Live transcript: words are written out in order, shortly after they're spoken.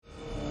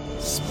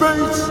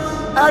Space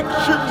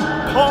Action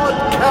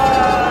Podcast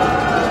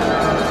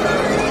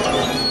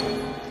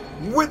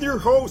with your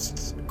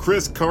hosts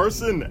Chris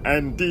Carson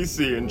and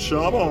DC and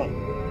Shama.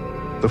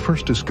 The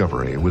first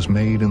discovery was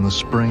made in the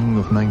spring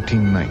of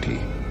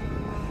 1990.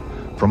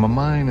 From a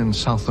mine in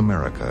South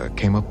America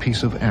came a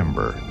piece of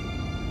amber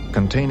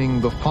containing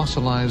the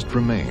fossilized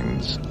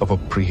remains of a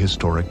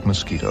prehistoric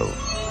mosquito,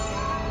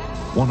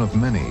 one of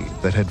many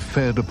that had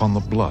fed upon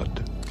the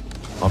blood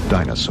of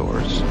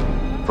dinosaurs.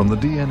 From the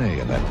DNA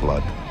in that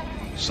blood,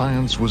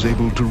 science was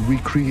able to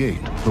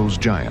recreate those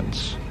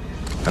giants.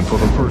 And for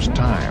the first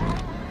time,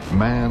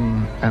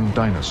 man and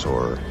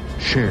dinosaur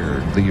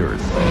shared the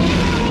earth.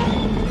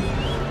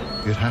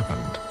 It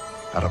happened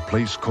at a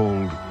place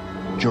called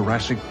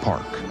Jurassic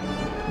Park.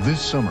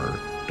 This summer,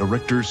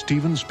 director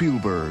Steven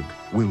Spielberg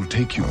will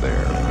take you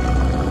there.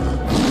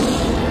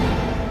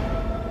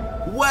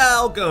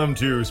 Welcome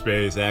to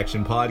Space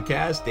Action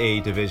Podcast, a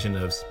division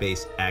of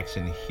Space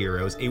Action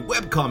Heroes, a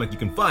webcomic you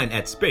can find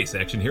at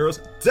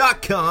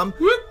spaceactionheroes.com.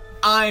 Whoop.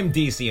 I'm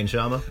DC and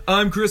Shama.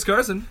 I'm Chris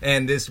Carson.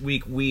 And this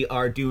week we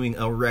are doing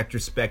a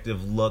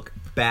retrospective look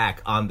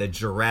back on the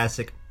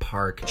Jurassic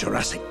Park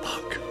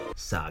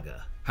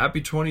saga.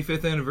 Happy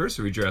 25th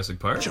anniversary, Jurassic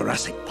Park.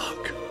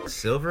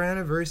 Silver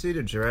anniversary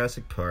to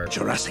Jurassic Park.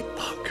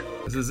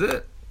 This is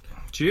it.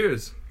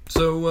 Cheers.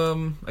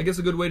 So, I guess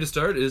a good way to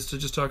start is to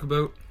just talk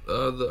about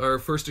our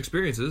first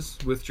experiences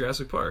with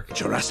Jurassic Park.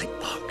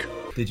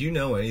 Did you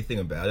know anything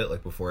about it,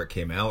 like, before it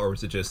came out, or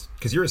was it just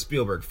because you're a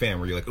Spielberg fan?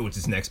 Were you like, "Oh, it's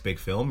his next big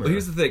film"? Or? Well,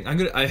 here's the thing.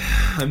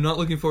 I'm not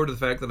looking forward to the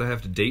fact that I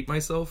have to date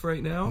myself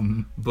right now.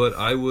 But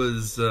I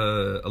was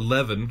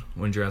 11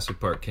 when Jurassic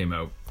Park came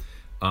out.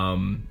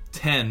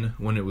 10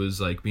 when it was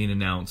like being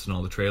announced and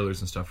all the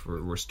trailers and stuff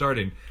were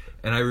starting.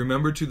 And I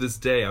remember to this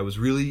day, I was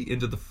really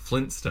into the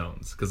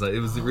Flintstones because it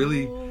was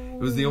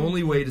the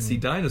only way to see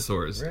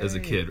dinosaurs as a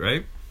kid,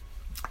 right?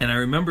 And I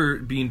remember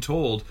being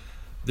told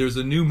there's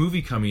a new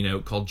movie coming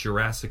out called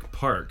Jurassic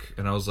Park,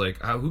 and I was like,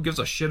 who gives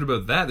a shit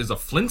about that? There's a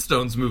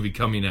Flintstones movie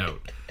coming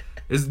out.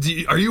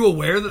 Are you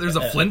aware that there's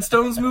a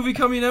Flintstones movie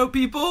coming out,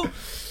 people?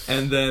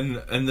 And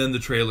then the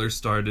trailer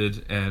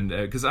started, and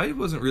because I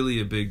wasn't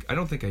really I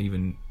don't think I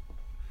even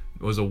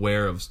was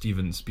aware of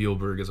Steven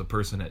Spielberg as a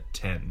person at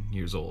 10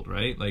 years old,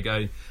 right? Like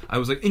I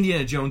was like,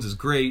 Indiana Jones is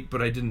great,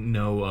 but I didn't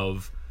know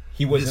of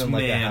He wasn't this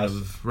like man a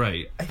house.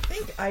 right. I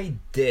think I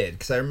did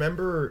because I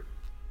remember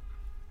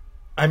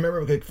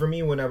like for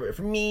me when I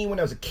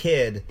was a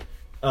kid,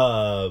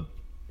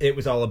 it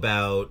was all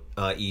about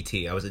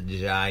E.T. I was a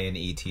giant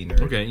E.T.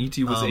 nerd. Okay,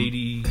 E.T. was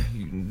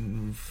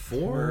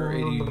 84,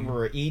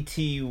 80.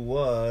 E.T.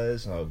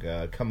 was, oh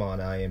god, come on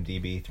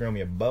IMDb, throw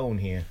me a bone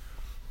here.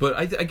 But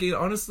I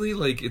honestly,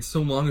 like, it's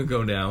so long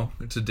ago now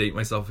to date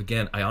myself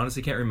again. I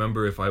honestly can't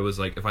remember if I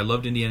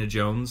loved Indiana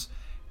Jones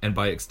and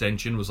by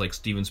extension was like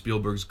Steven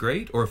Spielberg's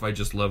great, or if I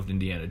just loved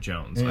Indiana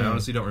Jones. I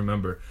honestly don't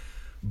remember.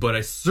 But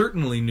I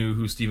certainly knew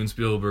who Steven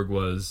Spielberg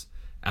was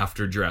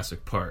after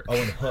Jurassic Park. Oh,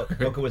 and Hook.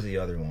 Hook was the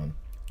other one.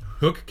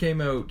 Hook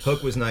came out...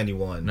 Hook was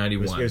 91.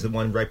 91. It was the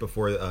one right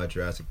before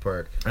Jurassic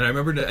Park. And I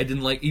remember I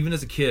didn't like... Even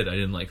as a kid, I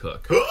didn't like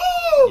Hook.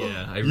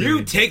 Yeah, I really...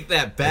 You take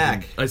that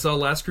back! I saw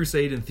Last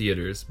Crusade in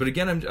theaters. But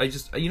again, I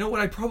just... You know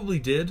what I probably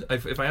did?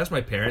 If I asked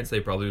my parents, they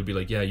probably would be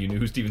like, yeah, you knew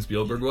who Steven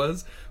Spielberg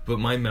was. But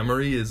my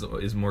memory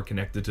is more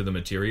connected to the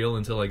material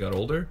until I got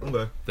older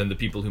than the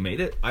people who made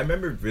it. I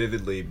remember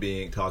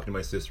vividly talking to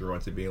my sister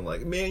once and being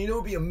like, man, you know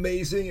what would be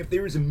amazing if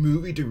there was a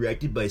movie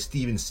directed by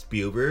Steven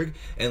Spielberg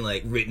and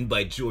like written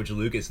by George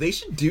Lucas. They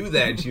should do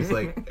that. And she was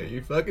like, are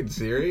you fucking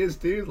serious,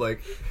 dude?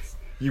 Like,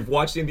 you've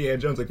watched Indiana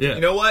Jones, like, yeah.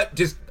 You know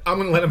what? I'm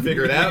gonna let him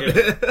figure it out.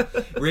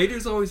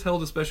 Raiders always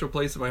held a special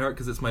place in my heart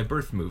because it's my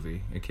birth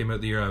movie. It came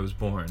out the year I was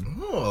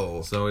born.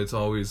 Oh. So it's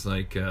always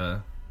like...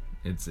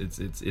 It's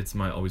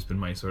always been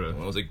my sort of...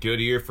 Well, it was a good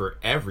year for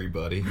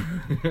everybody.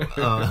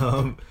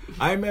 I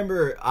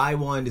remember I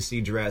wanted to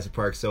see Jurassic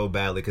Park so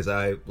badly because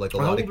I like a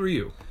lot. How old were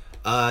you?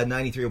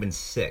 93, I've been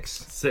 6.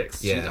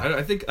 6. Yeah.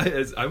 I think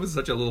I was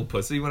such a little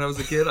pussy when I was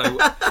a kid.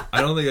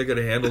 I don't think I could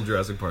have handled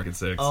Jurassic Park at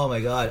 6. Oh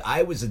my god,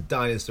 I was a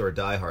dinosaur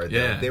diehard.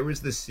 Yeah. There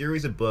was this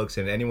series of books,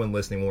 and anyone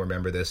listening will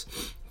remember this.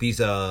 These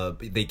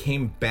they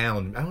came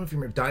bound. I don't know if you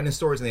remember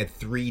dinosaurs, and they had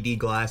 3D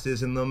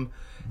glasses in them.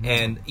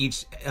 And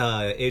each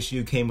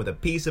issue came with a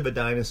piece of a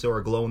dinosaur,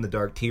 a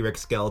glow-in-the-dark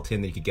T-Rex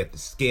skeleton that you could get the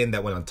skin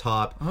that went on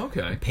top.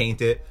 Okay. And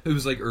paint it. It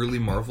was like early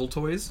Marvel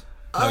toys.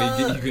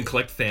 You can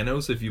collect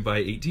Thanos if you buy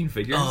 18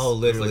 figures. Oh,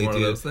 literally, it's like one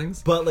dude. of those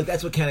things. But like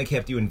that's what kind of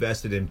kept you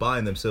invested in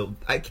buying them. So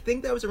I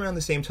think that was around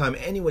the same time.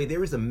 Anyway, there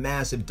was a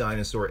massive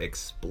dinosaur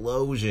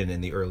explosion in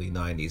the early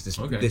 90s.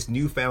 This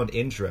newfound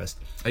interest.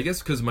 I guess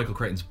because Michael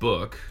Crichton's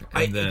book,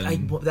 and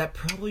that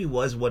probably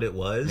was what it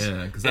was.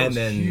 Yeah, because that was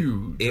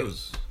huge.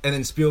 And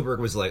then Spielberg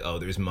was like, "Oh,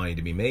 there's money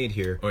to be made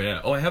here." Oh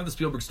yeah. Oh, I have the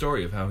Spielberg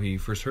story of how he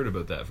first heard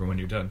about that. For when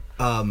you're done.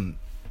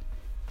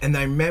 And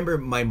I remember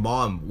my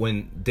mom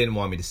didn't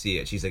want me to see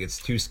it. She's like,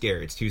 it's too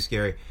scary.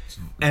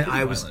 And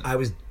I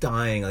was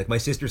dying. Like, my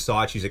sister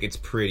saw it. She's like, it's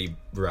pretty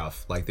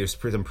rough. Like, there's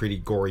some pretty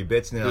gory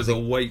bits. And there's a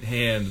white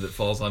hand that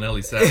falls on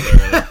Ellie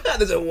Sattler.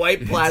 There's a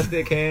white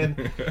plastic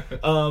hand.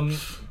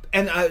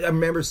 And I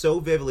remember so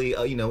vividly,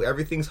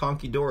 everything's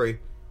honky-dory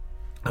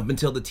up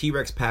until the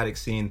T-Rex paddock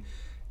scene.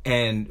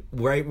 And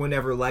right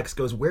whenever Lex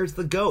goes, "Where's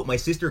the goat?" my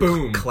sister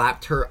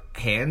clapped her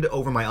hand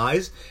over my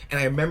eyes, and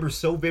I remember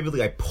so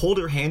vividly. I pulled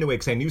her hand away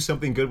because I knew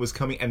something good was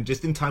coming, and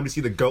just in time to see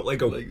the goat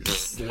go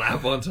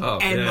slap on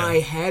top, and my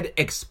head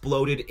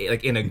exploded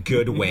like in a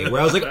good way.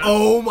 Where I was like,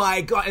 "Oh my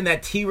god!" And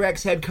that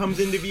T-Rex head comes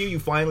into view. You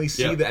finally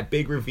see that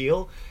big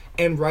reveal,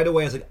 and right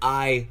away I was like,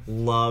 "I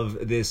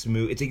love this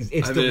movie.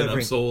 It's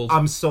delivering.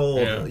 I'm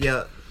sold.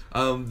 Yeah."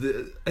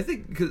 I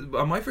think cause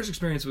my first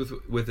experience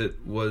with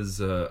it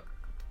was.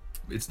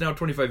 It's now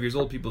 25 years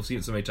old. People have seen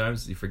it so many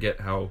times you forget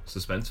how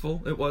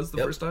suspenseful it was the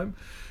first time.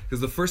 Because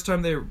the first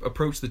time they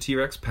approached the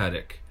T-Rex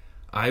paddock,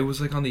 I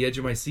was like on the edge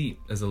of my seat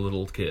as a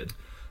little kid.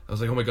 I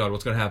was like, oh my god,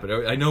 what's going to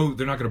happen? I know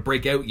they're not going to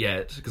break out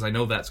yet, because I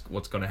know that's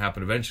what's going to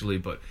happen eventually,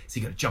 but is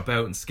he going to jump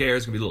out and scare?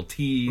 It's going to be a little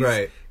tease.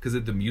 Right. Because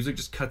the music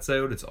just cuts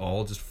out. It's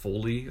all just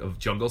Foley of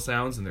jungle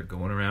sounds, and they're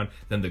going around.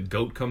 Then the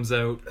goat comes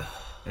out.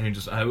 And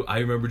I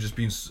remember just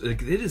being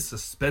like, it is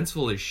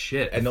suspenseful as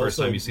shit. And the first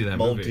time you see that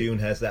movie, Muldoon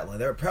has that line.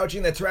 They're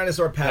approaching the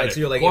Tyrannosaur paddock. So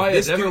you're like,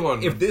 quiet,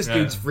 if this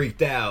dude's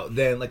freaked out,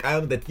 then like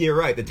you're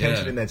right. The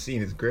tension in that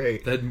scene is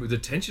great. The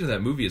tension in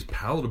that movie is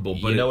palatable,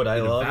 but you know what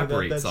I love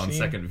evaporates about that on scene?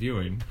 second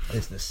viewing.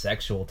 It's the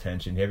sexual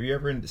tension. Have you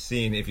ever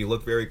seen? If you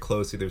look very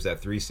closely, there's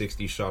that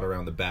 360 shot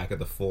around the back of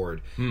the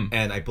Ford,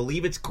 and I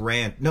believe it's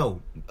Grant.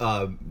 No,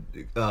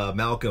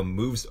 Malcolm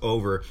moves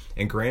over,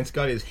 and Grant's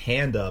got his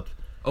hand up.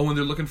 Oh, when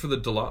they're looking for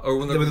or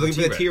when they're looking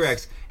for the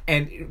T-Rex.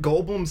 And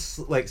Goldblum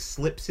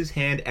slips his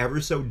hand ever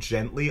so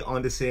gently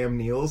onto Sam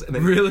Neill's, and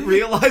then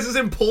realizes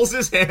and pulls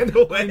his hand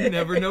away. I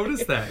never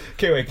noticed that.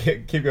 Okay,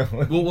 wait, keep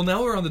going. Well,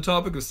 now we're on the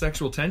topic of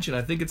sexual tension.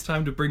 I think it's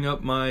time to bring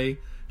up my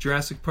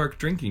Jurassic Park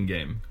drinking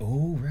game.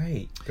 Oh,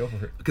 right. Go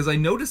for it. Because I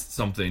noticed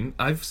something.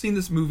 I've seen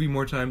this movie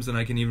more times than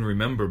I can even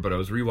remember, but I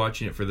was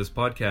rewatching it for this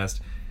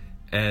podcast,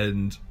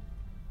 and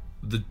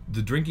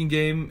the drinking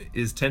game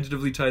is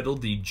tentatively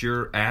titled the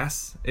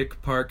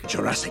Jurassic Park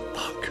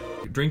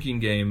drinking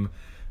game,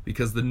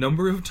 because the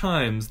number of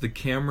times the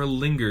camera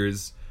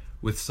lingers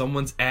with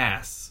someone's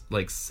ass,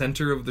 like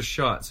center of the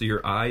shot, so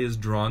your eye is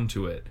drawn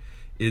to it,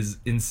 is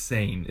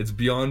insane. It's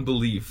beyond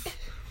belief.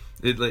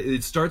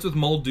 It starts with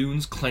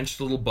Muldoon's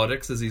clenched little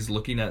buttocks as he's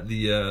looking at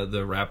the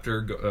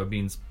raptor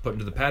being put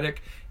into the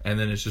paddock, and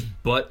then it's just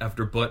butt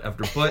after butt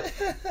after butt.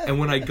 And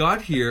when I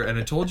got here and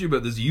I told you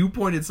about this, you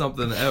pointed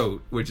something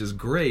out, which is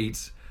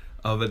great,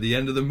 of at the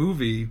end of the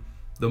movie,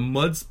 the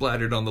mud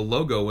splattered on the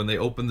logo when they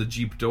opened the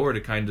Jeep door to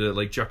kind of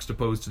like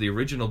juxtapose to the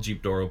original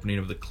Jeep door opening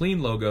of the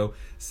clean logo,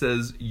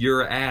 says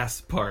 "Your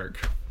Ass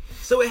Park."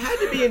 So it had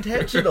to be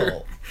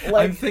intentional.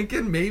 I'm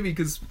thinking maybe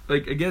because,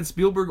 like, again,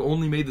 Spielberg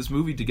only made this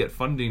movie to get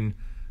funding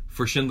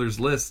for Schindler's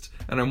List,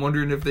 and I'm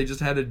wondering if they just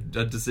had a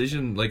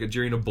decision, like,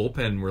 during a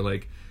bullpen, where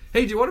like,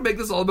 hey, do you want to make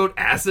this all about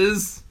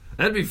asses?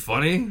 That'd be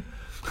funny.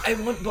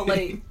 But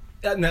like,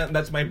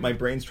 that's my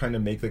brain's trying to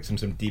make like some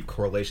deep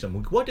correlation. I'm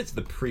like, what does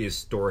the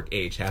prehistoric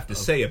age have to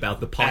say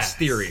about the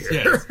posterior?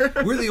 Yes.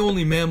 We're the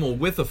only mammal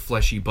with a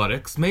fleshy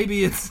buttocks.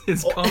 Maybe it's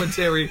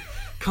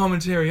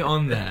commentary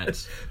on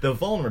that. The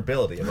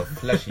vulnerability of a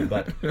fleshy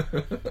butt.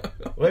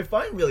 What I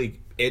find really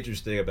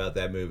interesting about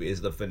that movie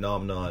is the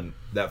phenomenon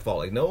that fall.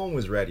 Like, no one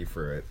was ready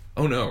for it.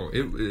 Oh no,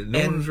 no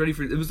one was ready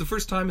for it. It was the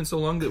first time in so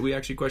long that we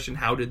actually questioned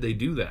how did they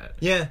do that.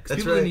 Yeah, because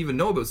people didn't even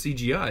know about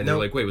CGI. They're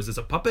like, wait, was this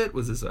a puppet?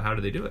 Was this how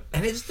did they do it?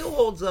 And it still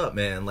holds up,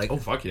 man. Like, oh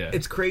fuck yeah,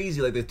 it's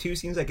crazy. Like, the two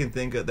scenes I can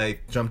think of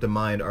that jump to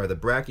mind are the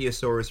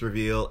Brachiosaurus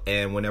reveal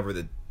and whenever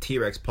the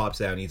T-Rex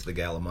pops out and eats the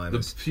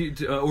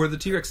Gallimimus. Or the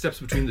T-Rex steps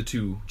between the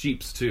two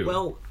Jeeps too.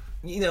 Well,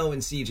 in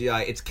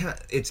CGI,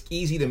 it's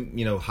easy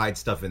to hide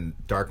stuff in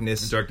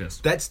darkness.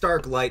 That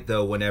stark light,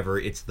 though, whenever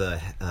it's the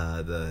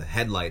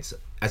headlights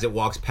as it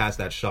walks past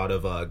that shot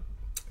of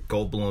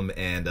Goldblum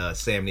and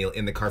Sam Neill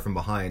in the car from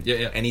behind,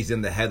 and he's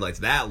in the headlights.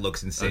 That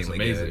looks insanely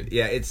good.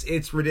 Yeah,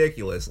 it's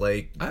ridiculous.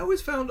 Like, I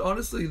always found,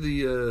 honestly,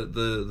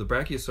 the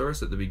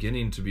Brachiosaurus at the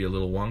beginning to be a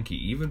little wonky.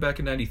 Even back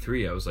in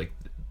 '93, I was like,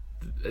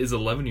 as an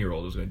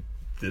 11-year-old, I was going,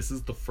 "This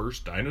is the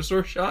first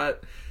dinosaur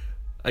shot."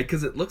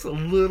 Because it looks a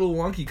little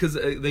wonky. Because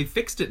they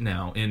fixed it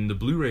now in the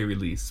Blu-ray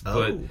release,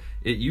 but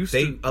it used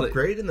to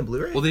upgrade in the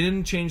Blu-ray. Well, they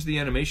didn't change the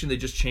animation; they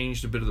just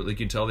changed a bit of it. Like,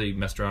 you can tell they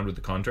messed around with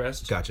the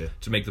contrast. Gotcha.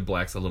 To make the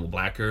blacks a little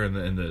blacker,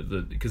 and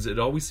the because it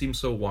always seemed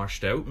so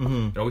washed out.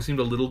 Mm-hmm. It always seemed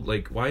a little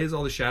like, why is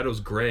all the shadows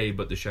gray,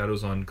 but the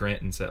shadows on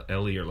Grant and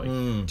Ellie are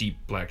like deep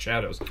black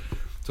shadows?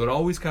 So it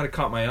always kind of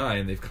caught my eye,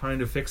 and they've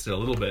kind of fixed it a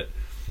little bit.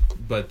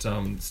 But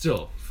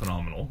still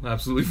phenomenal,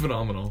 absolutely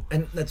phenomenal.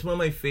 And that's one of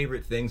my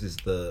favorite things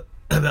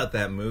about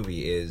that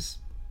movie is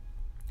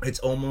it's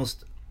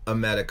almost a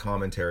meta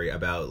commentary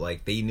about,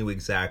 like, they knew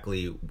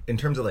exactly in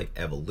terms of like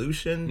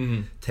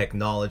evolution,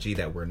 technology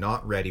that we're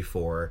not ready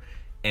for,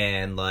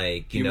 and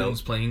like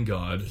Humans playing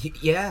God.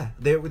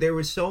 There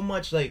was so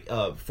much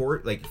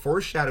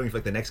foreshadowing for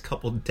like the next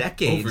couple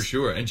decades. Oh, for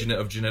sure, and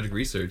of genetic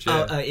research.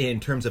 In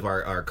terms of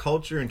our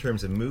culture, in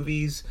terms of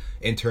movies,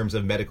 in terms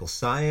of medical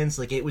science,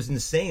 like it was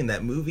insane.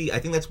 That movie, I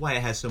think that's why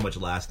it has so much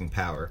lasting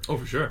power. Oh,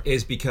 for sure,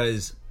 is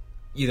because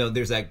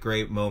there's that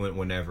great moment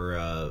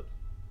whenever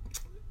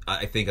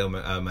I think I'm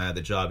out of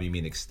the job. You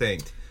mean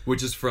extinct?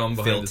 Which is from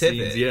behind Phil the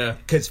Tippett. scenes, yeah.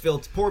 Because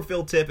poor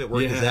Phil Tippett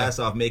worked his ass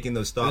off making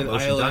those stop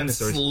motion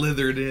dinosaurs.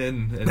 Slithered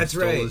in and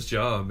stole his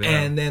job. Yeah.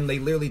 And then they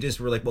literally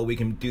just were like, well, we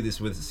can do this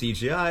with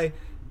CGI.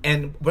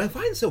 And what I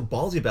find so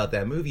ballsy about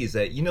that movie is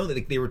that,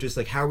 that they were just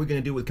like, how are we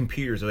going to do it with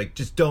computers? They're like,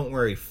 just don't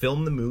worry,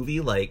 film the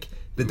movie, like,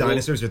 the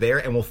dinosaurs are there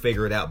and we'll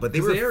figure it out. But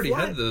they already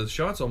had the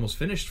shots almost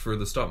finished for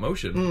the stop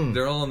motion.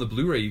 They're all on the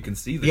Blu-ray. You can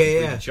see the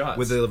completed shots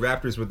with the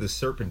raptors with the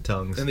serpent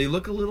tongues, and they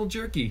look a little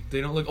jerky.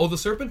 They don't look. Oh, the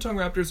serpent tongue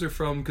raptors are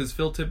from because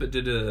Phil Tippett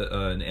did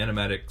an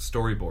animatic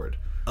storyboard.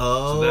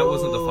 Oh, so that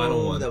wasn't the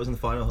final one. That wasn't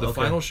the final. The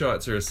final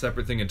shots are a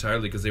separate thing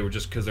entirely because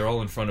they're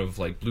all in front of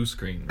like blue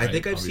screen. Right? I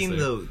think I've seen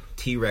the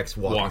T-Rex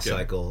walking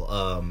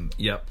cycle.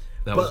 Yep.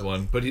 That was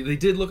one. But they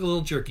did look a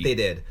little jerky. They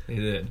did.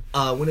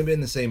 Wouldn't have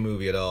been the same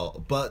movie at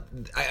all. But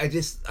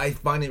I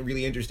find it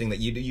really interesting that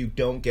you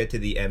don't get to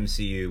the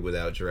MCU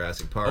without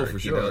Jurassic Park. Oh, for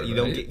sure.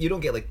 You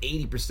don't get like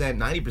 80%,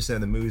 90%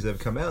 of the movies that have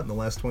come out in the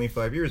last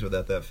 25 years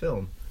without that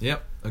film.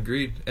 Yep,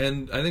 agreed.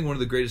 And I think one of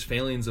the greatest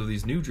failings of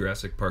these new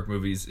Jurassic Park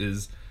movies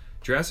is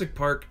Jurassic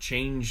Park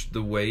changed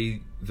the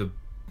way the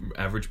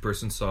average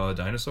person saw a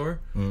dinosaur.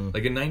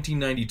 Like in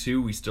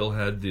 1992 we still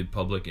had the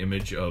public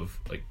image of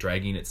like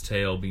dragging its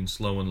tail, being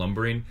slow and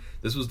lumbering.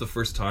 This was the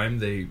first time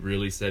they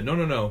really said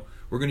no,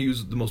 we're going to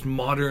use the most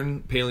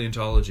modern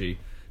paleontology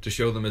to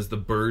show them as the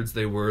birds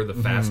they were, the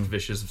fast,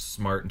 vicious,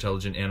 smart,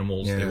 intelligent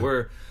animals they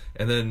were.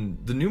 And then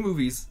the new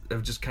movies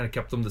have just kind of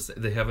kept them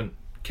they haven't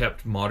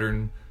kept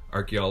modern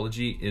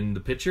archaeology in the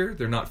picture.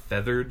 They're not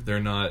feathered,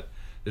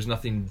 there's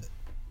nothing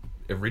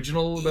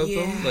original about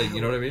them, like,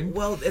 you know what I mean?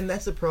 Well, and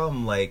that's the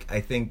problem. Like, I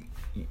think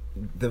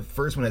the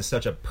first one has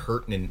such a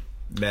pertinent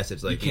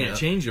message. Like, you can't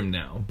change them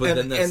now, but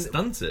then that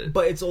stunts it.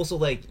 But it's also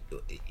like,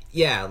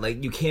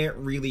 like you can't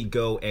really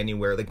go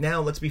anywhere. Like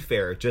now, let's be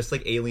fair. Just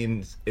like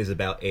Aliens is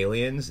about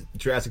aliens,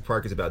 Jurassic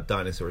Park is about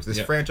dinosaurs.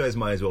 This franchise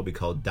might as well be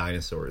called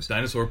Dinosaurs.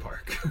 Dinosaur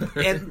Park.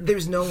 And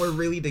there's nowhere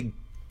really to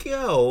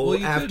go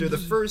after the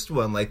first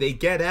one. Like they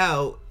get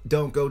out,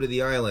 don't go to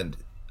the island.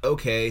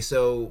 Okay,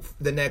 so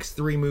the next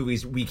 3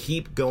 movies we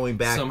keep going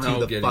back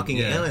to the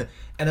fucking island,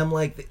 and I'm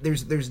like,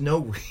 there's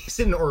no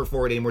reason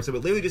for it anymore. So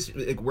it literally just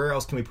like, where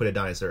else can we put a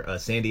dinosaur?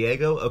 San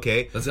Diego,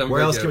 okay.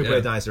 Where else can we put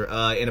a dinosaur?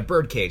 In a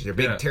bird cage. They're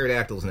big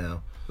pterodactyls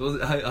now.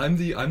 Well, I'm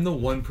the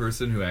one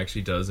person who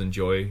actually does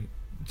enjoy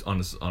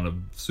on a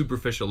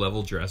superficial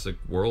level Jurassic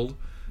World.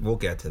 We'll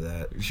get to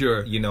that.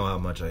 Sure. You know how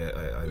much I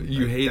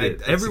hate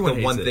it. Everyone hates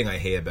the one it. thing I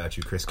hate about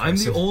you, Chris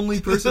Carson. I'm the only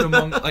person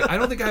among... Like, I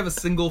don't think I have a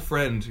single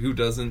friend who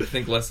doesn't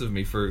think less of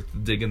me for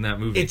digging that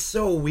movie. It's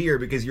so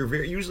weird because you're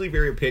usually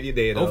very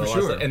opinionated. Oh, for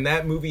sure. And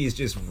that movie is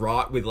just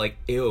wrought with like,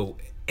 ew,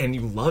 and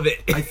you love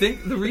it. I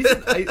think the reason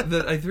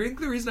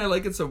the reason I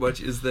like it so much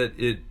is that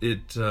it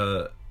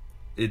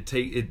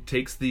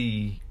takes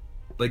the...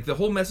 Like, the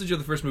whole message of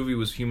the first movie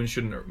was humans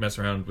shouldn't mess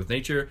around with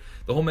nature.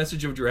 The whole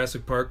message of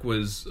Jurassic Park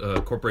was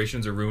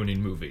corporations are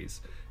ruining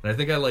movies. And I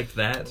think I liked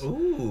that.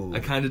 Ooh. I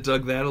kind of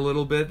dug that a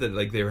little bit, that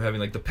like they were having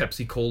like the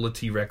Pepsi Cola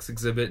T-Rex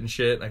exhibit and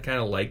shit. I kind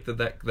of liked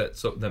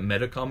that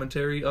meta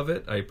commentary of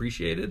it. I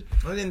appreciated.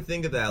 I didn't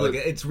think of that. Like,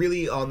 it's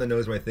really on the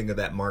nose when I think of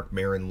that Mark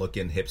Maron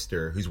looking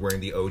hipster who's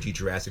wearing the OG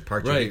Jurassic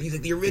Park jacket. Right. He's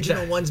like, the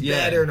original one's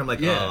better, and I'm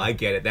like, oh, I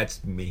get it.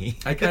 That's me.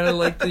 I kind of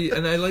like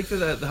and I like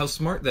how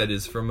smart that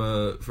is from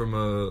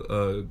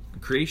a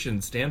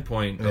creation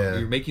standpoint.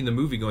 You're making the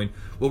movie going,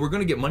 well, we're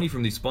going to get money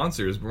from these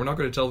sponsors, but we're not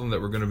going to tell them that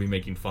we're going to be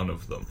making fun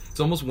of them. It's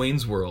almost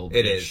Wayne's World.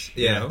 It is.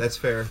 Yeah, you know? That's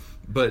fair.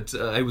 But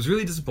I was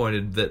really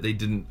disappointed that they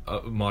didn't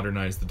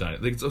modernize the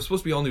dinosaurs. Like, it's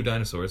supposed to be all new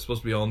dinosaurs. It's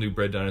supposed to be all new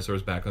bred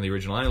dinosaurs back on the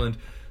original island.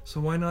 So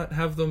why not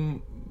have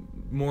them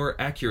more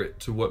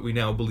accurate to what we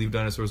now believe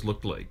dinosaurs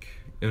looked like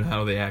and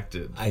how they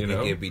acted? I think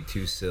it'd be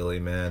too silly,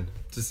 man.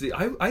 To see,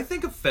 I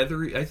think a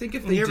feathery. I think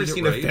if they you ever did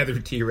seen it right, a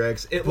feathered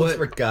T-Rex, it looks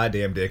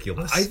goddamn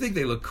ridiculous. I think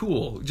they look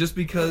cool, just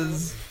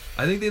because.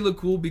 I think they look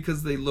cool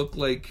because they look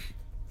like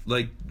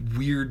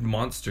weird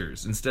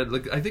monsters instead.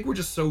 Like, I think we're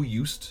just so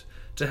used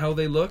to how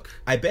they look.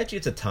 I bet you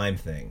it's a time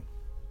thing.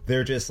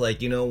 They're just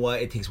like, you know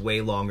what? It takes way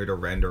longer to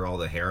render all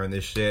the hair on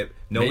this shit.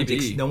 No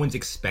one's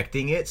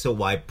expecting it, so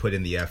why put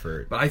in the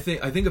effort? But I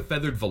think a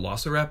feathered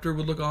velociraptor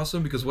would look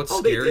awesome, because what's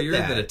they did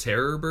scarier than a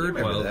terror bird?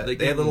 Well,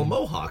 they had little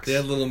mohawks. They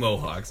had little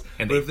mohawks.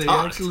 And but they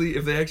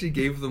if they actually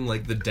gave them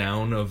like the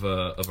down of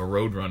a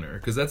roadrunner,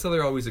 because that's how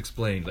they're always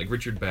explained. Like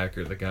Richard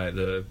Backer,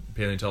 the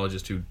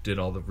paleontologist who did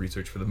all the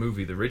research for the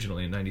movie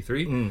originally in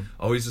 '93,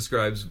 always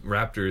describes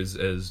raptors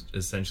as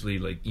essentially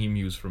like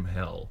emus from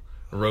hell.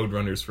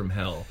 Roadrunners from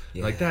hell.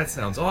 Yeah, like, that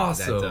sounds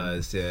awesome. That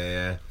does,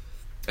 yeah.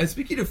 And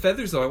speaking of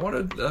feathers, though, I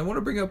want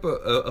to bring up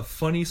a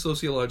funny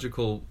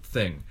sociological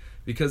thing,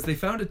 because they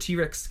found a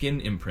T-Rex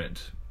skin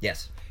imprint.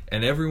 Yes.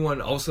 And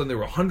everyone, all of a sudden, there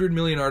were 100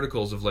 million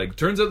articles of like,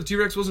 turns out the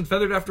T-Rex wasn't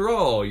feathered after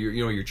all.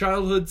 Your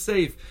childhood's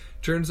safe.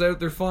 Turns out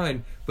they're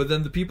fine. But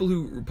then the people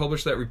who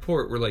published that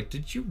report were like,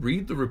 did you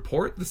read the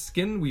report? The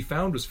skin we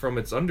found was from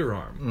its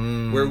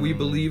underarm, where we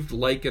believed,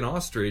 like an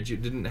ostrich,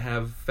 it didn't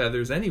have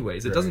feathers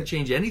anyways. It doesn't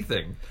change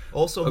anything.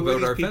 Also, who about are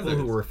these our people feathers.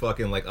 who were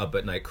fucking like up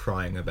at night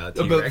crying about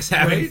T-Rex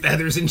having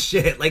feathers and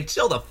shit? Like,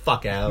 chill the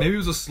fuck out. Maybe it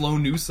was a slow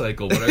news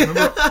cycle, but I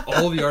remember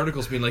all the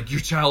articles being like,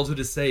 your childhood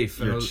is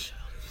safe.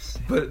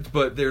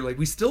 But they're like,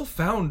 we still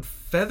found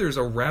feathers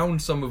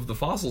around some of the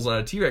fossils on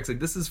a T-Rex. Like,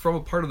 this is from a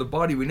part of the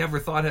body we never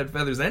thought had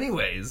feathers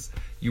anyways.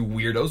 You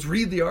weirdos,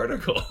 read the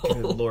article.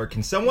 Good Lord,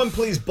 can someone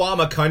please bomb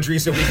a country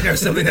so we can have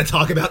something to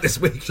talk about this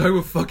week? Talk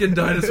about fucking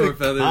dinosaur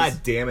feathers. God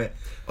damn it.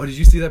 Oh, did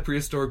you see that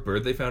prehistoric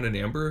bird they found in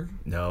amber?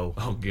 No.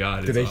 Oh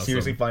god, Did they awesome.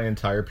 seriously find an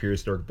entire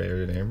prehistoric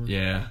bear in amber?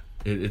 Yeah,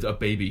 it's a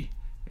baby.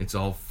 It's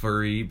all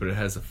furry, but it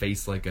has a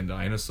face like a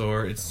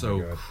dinosaur. It's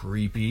so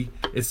creepy.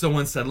 It's so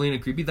unsettling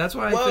and creepy. That's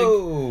why I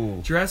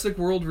think Jurassic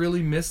World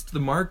really missed the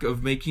mark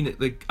of making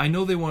it, like, I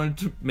know they wanted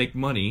to make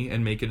money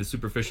and make it as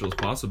superficial as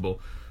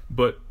possible,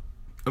 but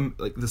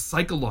like the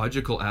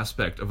psychological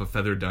aspect of a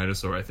feathered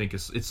dinosaur, I think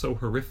it's so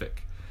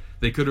horrific.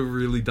 They could have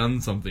really done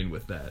something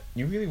with that.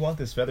 You really want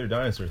this feathered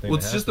dinosaur thing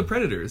Well, to it's just the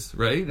predators,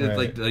 right?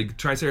 Right. Like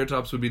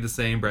Triceratops would be the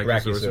same,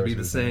 Brachiosaurus would be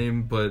the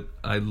same, but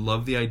I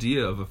love the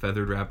idea of a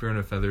feathered raptor and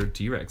a feathered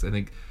T-Rex. I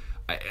think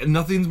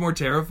nothing's more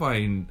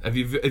terrifying. If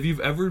you've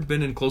ever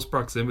been in close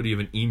proximity of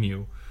an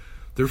emu,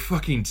 they're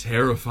fucking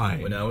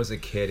terrifying. When I was a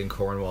kid in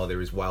Cornwall, there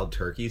was wild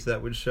turkeys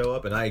that would show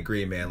up, and I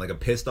agree, man. Like, a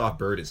pissed off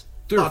bird is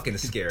fucking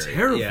scary.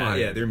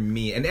 Terrifying. Yeah, they're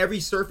mean, and every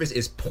surface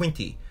is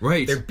pointy.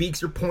 Right. Their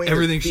beaks are pointy.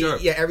 Everything's their feet,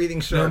 sharp. Yeah,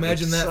 everything's sharp. Now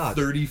imagine It that sucks.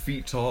 30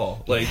 feet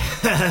tall. Like,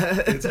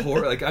 it's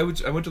horrible. Like, I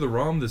went to the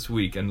ROM this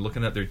week and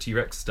looking at their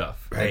T-Rex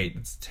stuff. Right.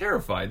 It's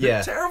terrifying.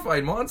 They're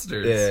terrifying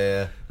monsters.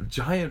 Yeah.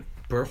 Giant,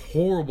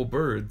 horrible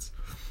birds.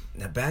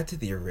 Now back to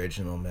the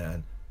original,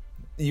 man.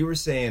 You were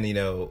saying,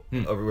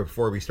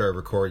 before we started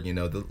recording,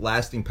 the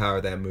lasting power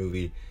of that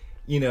movie,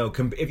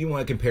 if you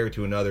want to compare it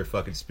to another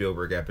fucking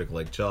Spielberg epic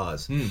like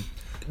Jaws,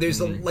 there's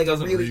Doesn't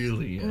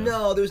really, yeah.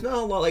 No, there's not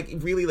a lot. Like,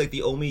 really, like,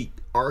 the only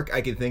arc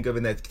I can think of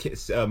in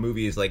that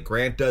movie is like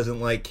Grant doesn't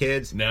like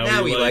kids.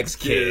 Now he likes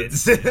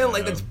kids.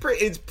 Like,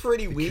 it's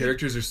pretty weak.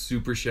 Characters are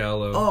super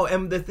shallow. Oh,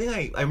 and the thing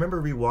I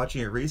remember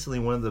rewatching it recently.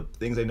 One of the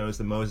things I noticed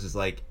the most is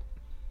like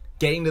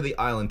getting to the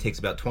island takes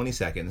about 20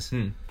 seconds.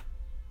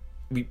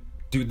 We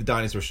do the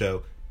dinosaur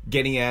show.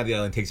 Getting out of the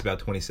island takes about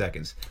 20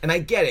 seconds. And I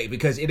get it,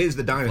 because it is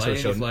the dinosaur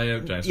show. Fly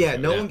out dinosaur yeah,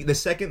 show, the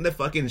second the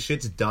fucking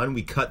shit's done,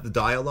 we cut the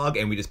dialogue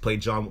and we just play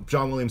John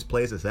Williams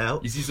plays us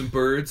out. You see some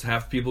birds,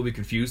 half people be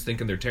confused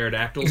thinking they're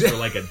pterodactyls for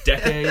like a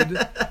decade.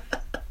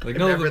 Like,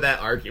 no, Remember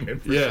that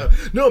argument? Yeah.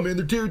 No, man,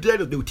 they're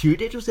pterodactyls. No,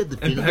 pterodactyls had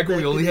the and fin back when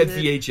we only had in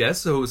it. VHS,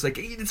 so it was like,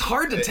 it's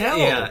hard to tell.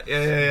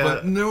 Yeah.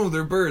 But no,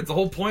 they're birds. The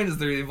whole point is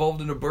they're evolved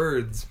into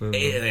birds.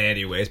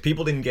 Anyways,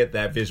 people didn't get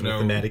that visual No.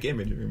 thematic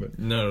imagery. But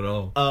Not at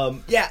all.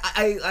 yeah,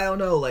 I don't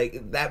know.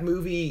 Like, that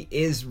movie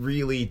is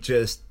really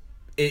just.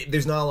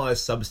 There's not a lot of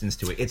substance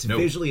to it. It's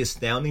Nope. visually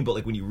astounding, but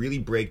like when you really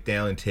break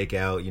down and take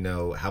out,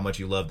 how much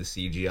you love the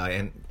CGI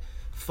and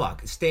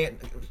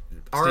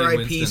R.I.P.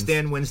 Winston.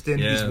 Stan Winston.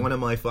 He's Yeah. one of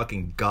my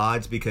fucking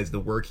gods because the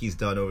work he's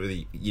done over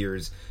the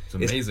years It's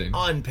amazing. is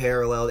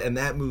unparalleled, and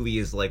that movie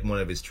is like one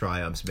of his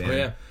triumphs, man. Oh,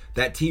 yeah.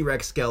 That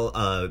T-Rex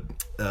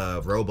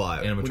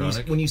robot,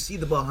 Animatronic. when you see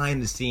the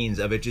behind the scenes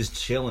of it just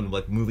chilling,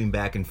 like moving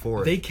back and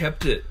forth. They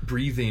kept it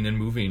breathing and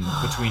moving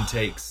between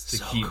takes to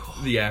keep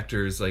the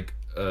actors like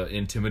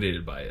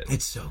intimidated by it.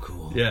 It's so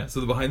cool. Yeah, so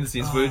the behind the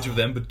scenes footage of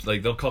them, but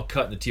like they'll call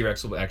cut, and the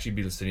T-Rex will actually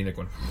be sitting there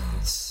going,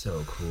 It's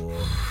so cool.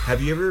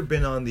 Have you ever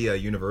been on the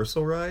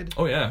Universal ride?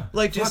 "Oh yeah,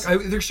 Like, Fuck,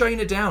 just- they're shutting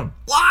it down."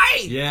 Why?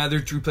 Yeah, they're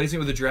replacing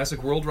it with a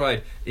Jurassic World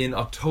ride in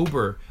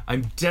October.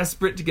 I'm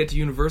desperate to get to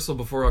Universal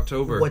before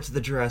October. What's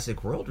the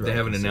Jurassic World ride? They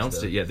haven't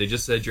announced it yet. They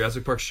just said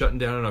Jurassic Park's shutting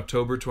down in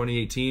October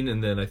 2018,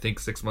 and then I think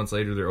 6 months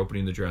later they're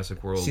opening the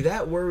Jurassic World. See,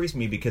 that worries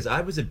me because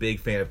I was a big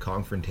fan of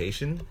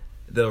Confrontation.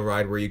 The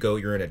ride where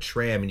you're in a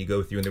tram and you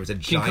go through, and there was a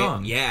giant,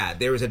 Kong. yeah,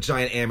 there was a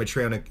giant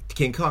animatronic on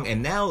King Kong,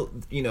 and now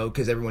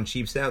because everyone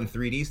cheaps out and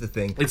 3D's the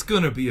thing. It's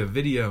gonna be a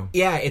video.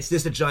 Yeah, it's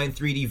just a giant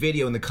 3D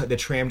video, and the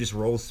tram just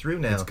rolls through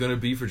now. It's gonna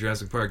be for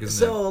Jurassic Park,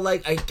 isn't So,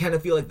 like, I kind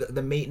of feel like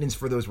the maintenance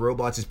for those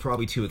robots is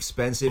probably too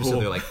expensive, so Oh.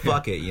 they're like,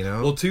 fuck it,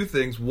 Well, two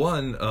things.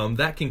 One,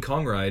 that King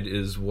Kong ride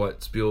is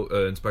what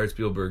inspired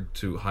Spielberg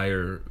to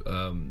hire.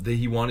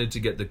 He wanted to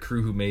get the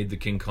crew who made the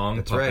King Kong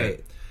puppet,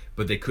 right.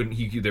 but they couldn't.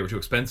 They were too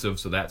expensive,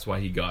 so that's why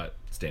he got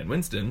Stan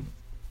Winston,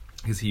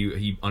 because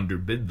he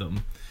underbid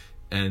them.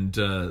 And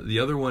the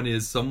other one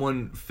is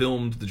someone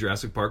filmed the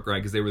Jurassic Park ride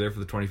because they were there for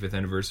the 25th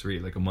anniversary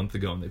like a month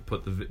ago, and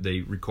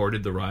they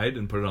recorded the ride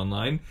and put it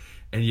online.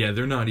 And yeah,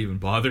 they're not even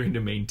bothering to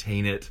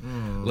maintain it.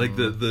 Like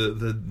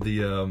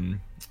the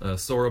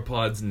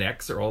sauropods'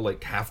 necks are all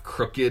like half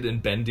crooked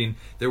and bending.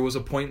 There was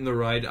a point in the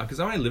ride because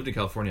when I lived in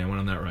California, I went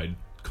on that ride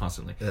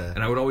constantly.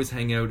 And I would always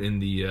hang out in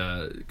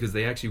the because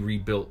they actually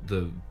rebuilt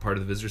the part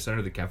of the visitor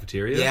center, the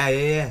cafeteria.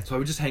 Yeah. So I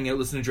would just hang out,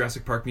 listen to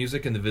Jurassic Park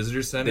music in the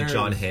visitor center. The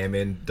John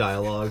Hammond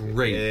dialogue.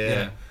 Great.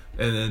 Yeah.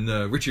 And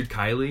then Richard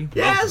Kiley.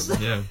 Yes.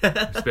 Welcome.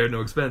 Yeah. Spared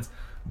no expense.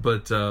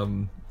 But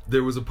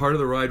there was a part of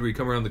the ride where you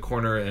come around the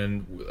corner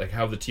and like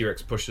how the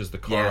T-Rex pushes the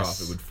car off,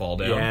 it would fall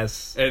down.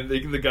 Yes. And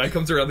the guy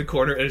comes around the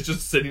corner and it's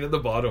just sitting at the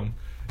bottom.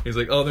 He's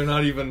like, oh, they're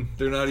not even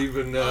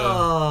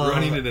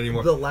running it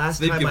anymore. The last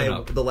They've time given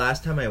up. the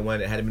last time I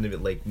went, it had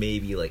been like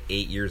maybe like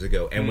 8 years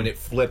ago, and when it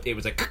flipped, it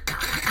was like,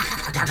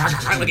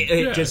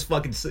 it just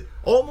fucking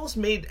almost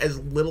made as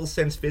little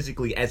sense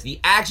physically as the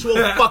actual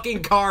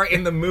fucking car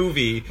in the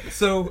movie.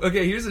 So,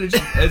 okay, here's an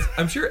issue. As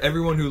I'm sure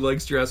everyone who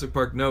likes Jurassic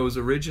Park knows,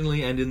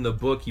 originally and in the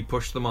book, he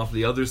pushed them off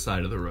the other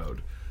side of the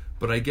road.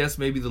 But I guess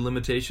maybe the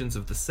limitations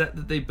of the set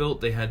that they built,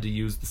 they had to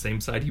use the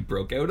same side he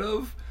broke out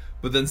of.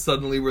 But then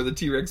suddenly where the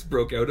T-Rex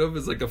broke out of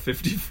is like a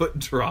 50-foot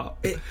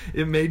drop.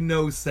 It made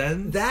no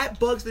sense. That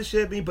bugs the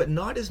shit out of me, but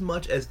not as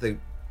much as the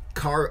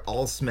car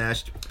all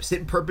smashed,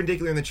 sitting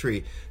perpendicular in the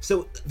tree.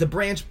 So the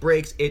branch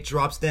breaks, it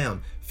drops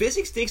down.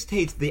 Physics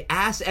dictates the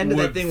ass end of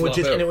that thing would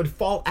and it would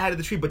fall out of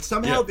the tree. But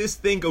somehow this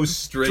thing goes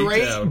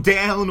straight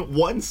down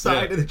one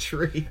side of the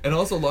tree. And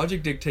also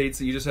logic dictates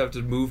that you just have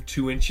to move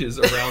 2 inches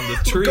around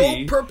the tree.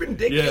 Go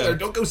perpendicular.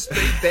 Don't go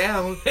straight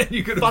down. And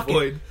you could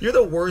avoid. You're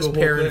the worst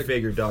parent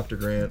figure, Dr.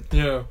 Grant.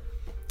 Yeah.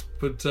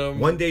 But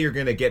one day you're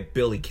gonna get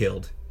Billy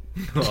killed.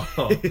 No,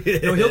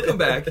 he'll come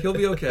back. He'll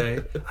be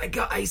okay.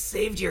 I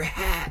saved your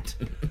hat.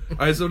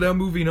 All right, so now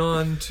moving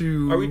on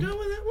to. Are we done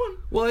with that one?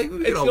 Well, it's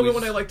the only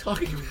one I like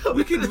talking about.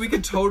 We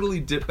could totally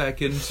dip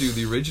back into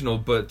the original,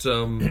 but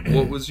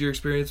what was your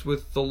experience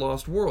with The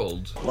Lost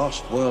World?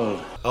 Lost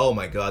World. Oh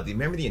my god!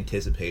 Remember the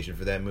anticipation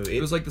for that movie?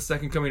 It was like the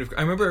second coming of.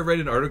 I remember I read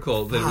an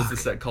article that was the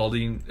set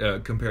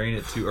comparing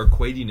it to or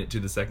equating it to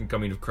the second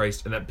coming of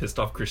Christ, and that pissed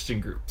off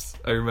Christian groups.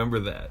 I remember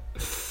that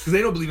because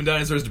they don't believe in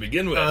dinosaurs to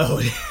begin with. Oh,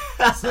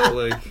 yeah. So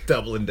like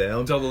doubling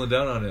down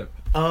on it.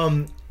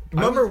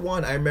 Number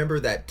one, I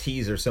remember that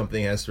teaser,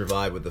 Something Has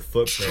Survived, with the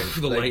footprint.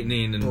 The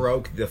lightning and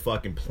broke the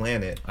fucking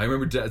planet. I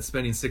remember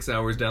spending 6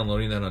 hours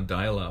downloading that on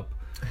dial-up.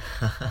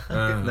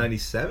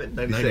 97?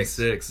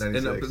 96.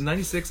 And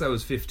 96 I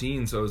was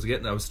 15, so I was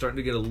starting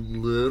to get a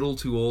little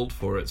too old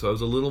for it, so I was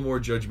a little more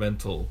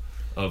judgmental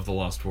of The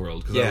Lost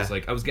World, because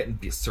I was getting to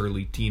be a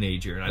surly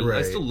teenager, and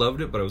I still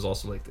loved it, but I was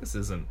also like, this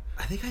isn't.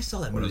 I think I saw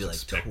that movie like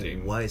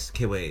twice.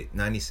 Okay, wait,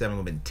 97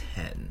 would have been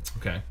 10.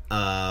 Okay.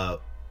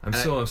 I'm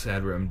so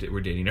sad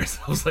we're dating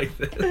ourselves like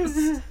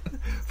this.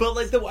 But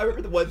like I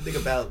remember the one thing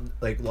about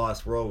like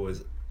Lost World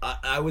was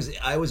I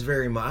was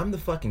very much. I'm the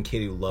fucking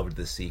kid who loved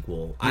the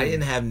sequel. I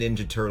didn't have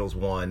Ninja Turtles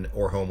 1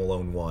 or Home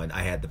Alone 1.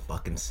 I had the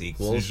fucking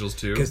sequels. Ninja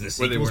Turtles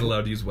 2? Where they weren't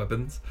allowed to use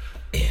weapons?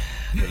 Yeah.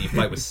 You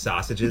fight with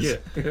sausages.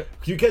 Yeah.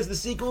 Because the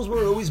sequels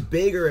were always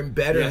bigger and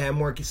better and had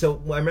more.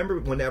 So I remember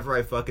whenever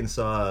I fucking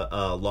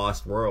saw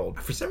Lost World,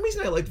 for some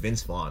reason I liked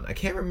Vince Vaughn. I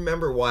can't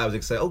remember why I was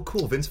excited. Oh,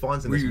 cool, Vince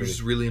Vaughn's in this movie. Were you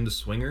just really into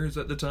swingers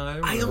at the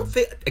time? I don't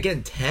think.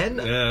 Again, 10?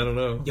 Yeah, I don't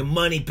know. Your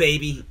money,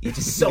 baby. You're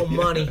just so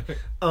money.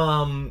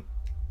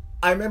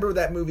 I remember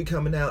that movie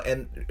coming out,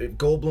 and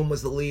Goldblum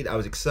was the lead. I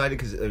was excited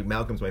because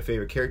Malcolm's my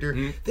favorite character.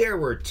 Mm-hmm. There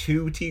were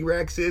 2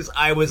 T-Rexes.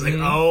 I was like,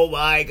 oh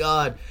my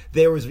god.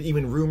 There was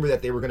even rumor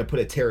that they were going to put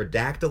a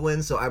pterodactyl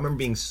in, so I remember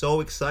being so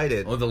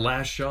excited. Oh, the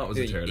last shot was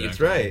a pterodactyl. That's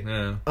right.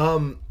 Yeah.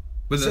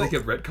 But then they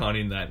kept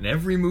retconning that in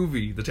every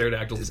movie. The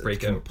pterodactyls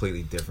break out.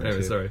 Completely different.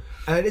 Anyway, sorry.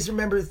 I just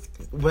remember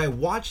when I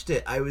watched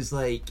it, I was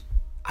like,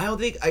 I don't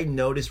think I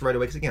noticed right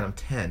away, because again, I'm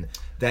 10,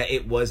 that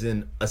it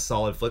wasn't a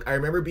solid flick. I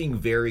remember being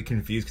very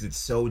confused because it's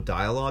so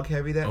dialogue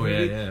heavy, that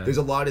movie. Yeah. There's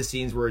a lot of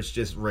scenes where it's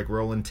just like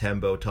Roland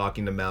Tembo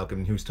talking to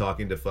Malcolm, who's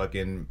talking to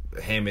fucking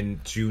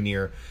Hammond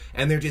Jr.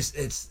 And they're just,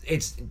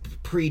 it's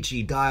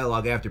preachy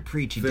dialogue after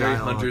preachy very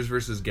dialogue. Hunters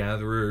versus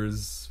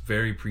Gatherers,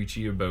 very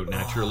preachy about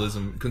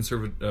naturalism,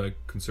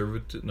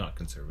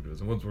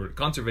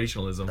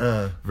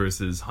 conservationism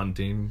versus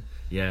hunting.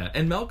 Yeah,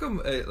 and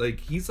Malcolm,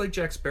 he's like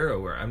Jack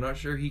Sparrow, where I'm not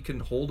sure he can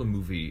hold a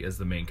movie as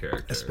the main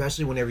character.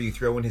 Especially whenever you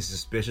throw in his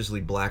suspiciously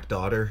black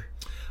daughter.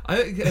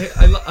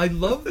 I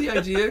love the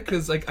idea,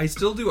 because I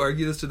still do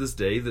argue this to this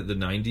day, that the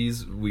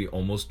 90s we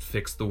almost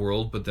fixed the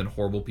world, but then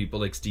horrible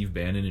people like Steve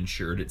Bannon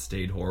ensured it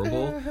stayed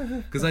horrible.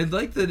 Because I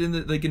like that in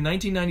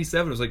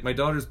 1997 it was like, my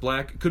daughter's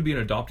black, could be an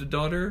adopted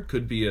daughter,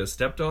 could be a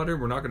stepdaughter,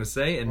 we're not going to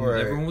say, and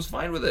everyone was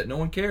fine with it, no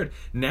one cared.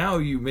 Now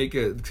you make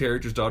a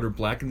character's daughter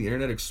black and the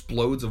internet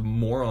explodes of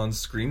morons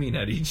screaming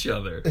at each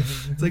other.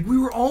 It's like, we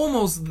were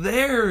almost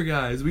there,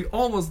 guys, we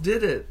almost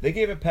did it. They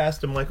gave it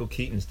past to Michael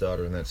Keaton's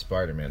daughter in that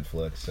Spider-Man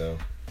flick, so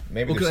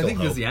maybe because I think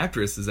because the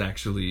actress is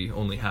actually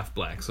only half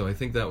black, so I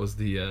think that was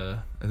the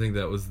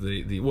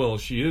well,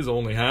 she is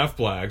only half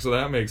black, so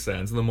that makes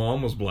sense. And the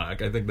mom was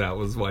black. I think that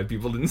was why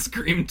people didn't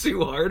scream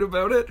too hard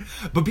about it.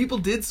 But people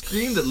did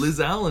scream that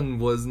Liz Allen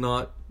was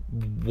not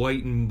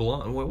white and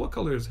blonde. What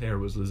color's hair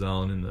was Liz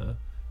Allen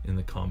in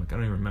the comic? I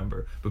don't even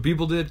remember. But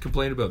people did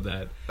complain about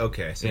that.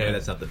 Okay, so maybe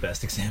that's not the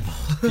best example.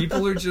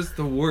 People are just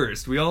the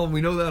worst. We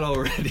know that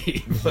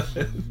already.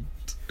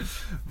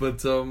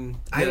 But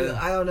I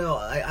don't know.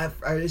 I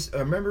just I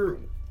remember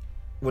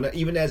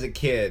even as a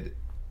kid,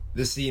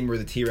 the scene where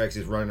the T-Rex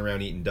is running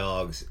around eating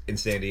dogs in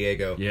San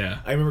Diego. Yeah.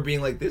 I remember being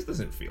like, this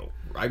doesn't feel.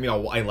 I mean,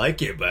 I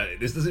like it, but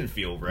this doesn't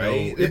feel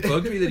right. No, it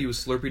bugged me that he was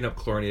slurping up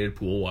chlorinated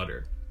pool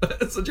water.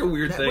 That's such a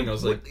weird thing. I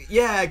was like,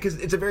 yeah, because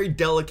it's a very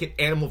delicate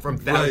animal from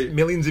Right.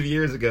 millions of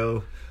years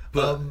ago.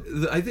 but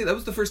I think that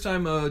was the first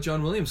time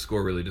John Williams'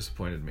 score really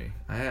disappointed me.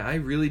 I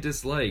really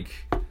dislike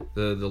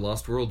the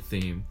Lost World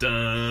theme. Dun,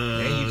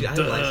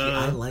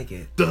 I like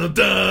it. dun,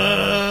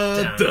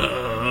 dun,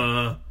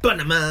 dun,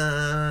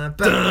 Ba-na-ma,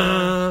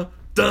 dun,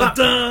 dun,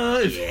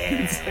 dun.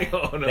 Yeah. It's like,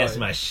 oh, no, That's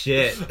my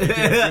shit.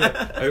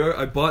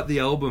 I bought the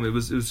album. It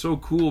was so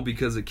cool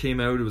because it came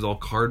out. It was all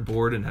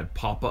cardboard and had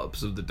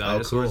pop-ups of the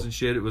dinosaurs cool. and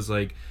shit. It was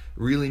like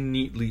really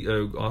neatly,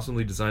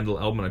 awesomely designed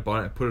little album. And I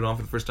bought it. I put it on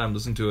for the first time,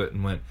 listened to it,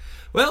 and went,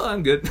 "Well,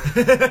 I'm good."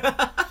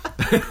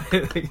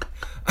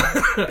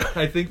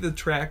 I think the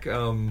track.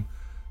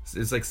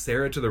 It's like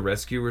Sarah to the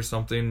Rescue or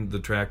something. The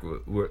track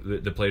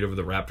that played over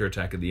the raptor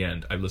attack at the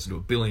end. I've listened to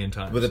 1 billion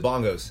times. With the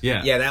bongos.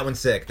 Yeah. Yeah, that one's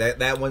sick.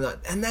 That one,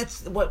 and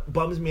that's what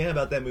bums me out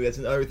about that movie. That's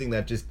another thing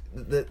that just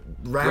the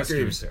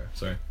Rescue Raptors. Sarah.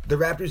 Sorry. The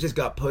Raptors just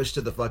got pushed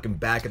to the fucking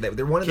back of that.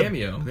 They're one of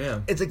Cameo, the yeah.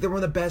 It's like they're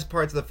one of the best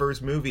parts of the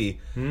first movie,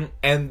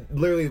 and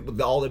literally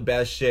all the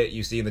best shit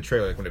you see in the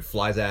trailer, like when it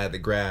flies out of the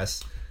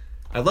grass.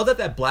 I love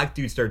that black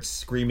dude starts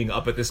screaming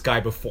up at this guy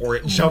before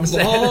it jumps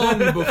at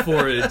Long him.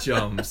 before it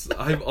jumps.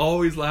 I've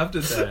always laughed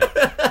at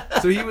that.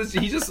 So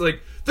he just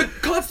like, the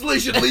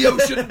constellation Leo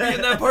shouldn't be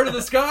in that part of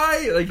the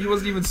sky. Like he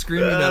wasn't even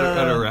screaming at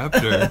a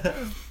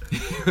raptor.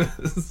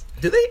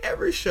 Do they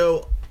ever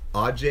show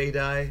Ajay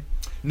die?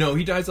 No,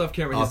 he dies off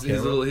camera. Off His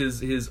camera? little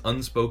his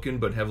unspoken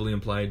but heavily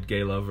implied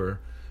gay lover.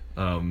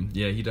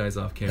 Yeah, he dies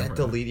off camera. That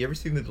delete. You ever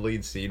seen the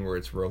deleted scene where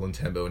it's Roland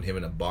Tembo and him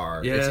in a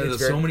bar? Yeah, it's there's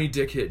very- so many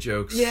dick hit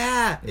jokes.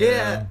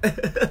 Yeah.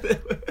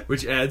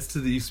 Which adds to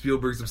the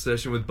Spielberg's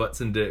obsession with butts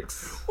and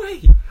dicks.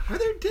 Wait, are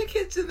there dick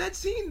hits in that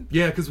scene?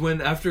 Yeah,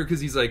 because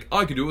he's like, oh,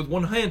 I can do it with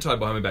one hand tied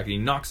behind my back, and he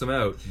knocks him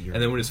out. And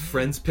then when his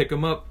friends pick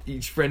him up,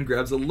 each friend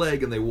grabs a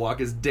leg and they walk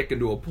his dick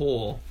into a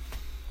pole.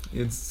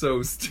 It's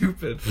so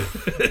stupid.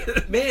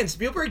 Man,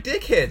 Spielberg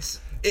dick hits.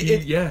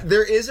 Yeah.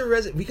 There is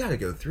a we gotta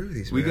go through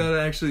these. We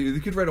man. we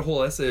could write a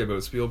whole essay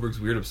about Spielberg's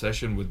weird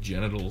obsession with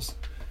genitals.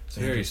 It's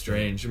very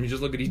strange. I mean,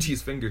 just look at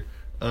E.T.'s finger.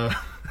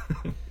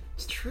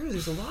 It's true.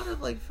 There's a lot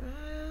of like.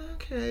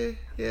 Okay,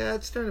 yeah,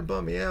 it's starting to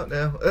bum me out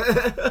now.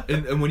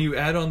 And when you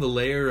add on the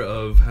layer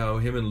of how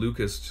him and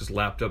Lucas just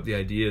lapped up the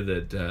idea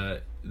that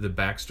the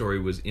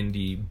backstory was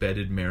Indy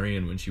bedded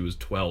Marion when she was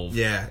 12.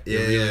 It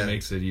really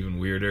makes it even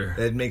weirder.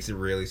 That makes it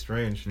really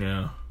strange.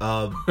 Yeah.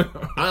 On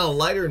a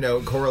lighter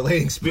note,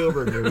 correlating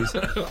Spielberg movies.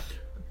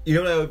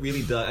 You know what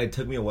really it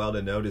took me a while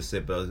to notice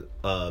it, but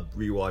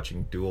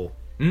rewatching Duel.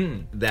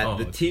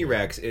 The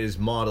T-Rex is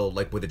modeled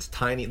like with its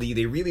tiny.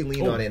 They really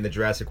lean on it in the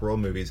Jurassic World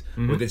movies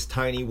with its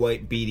tiny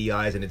white beady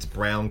eyes and its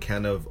brown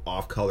kind of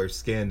off-color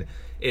skin.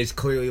 Is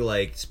clearly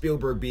like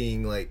Spielberg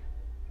being like,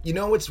 you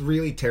know what's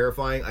really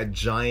terrifying? A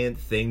giant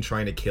thing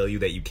trying to kill you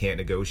that you can't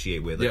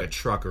negotiate with, like a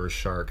truck or a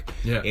shark.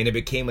 Yeah. And it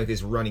became like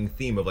this running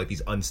theme of like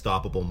these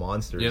unstoppable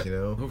monsters. You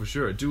know? Oh, for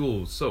sure.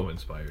 Duel was so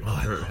inspired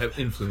or have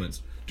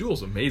influenced.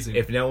 Duel's amazing.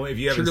 If you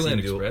haven't Sugarland seen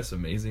Duel, Express,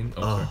 amazing.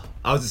 I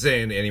was just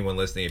saying to anyone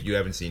listening, if you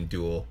haven't seen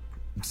Duel,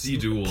 See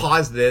Duel.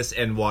 pause this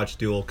and watch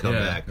Duel. Come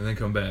back. And then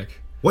come back.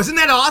 Wasn't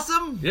that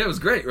awesome? Yeah, it was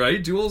great,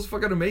 right? Duel's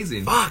fucking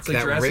amazing. Fuck, it's like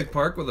that Jurassic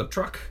Park with a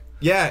truck.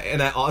 Yeah, and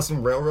that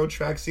awesome railroad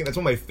track scene. That's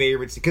one of my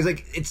favorites because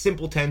like it's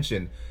simple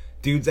tension.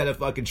 Dude's at a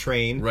fucking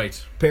train.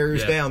 Right.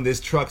 Bears Yeah. down. This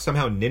truck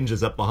somehow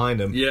ninjas up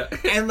behind him. Yeah.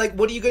 And like,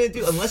 what are you gonna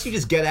do? Unless you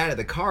just get out of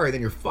the car,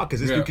 then you're fucked.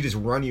 Because this dude could just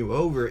run you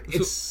over.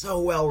 It's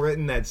so well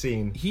written, that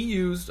scene. He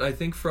used, I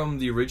think, from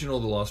the original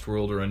The Lost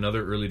World or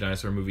another early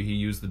dinosaur movie, he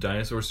used the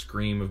dinosaur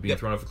scream of being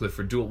thrown off a cliff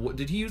for Duel.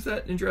 Did he use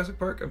that in Jurassic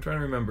Park? I'm trying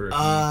to remember.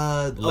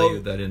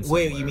 Layered that in Wait,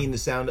 somewhere. you mean the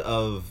sound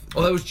of?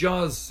 Oh, that was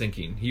Jaws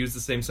sinking. He used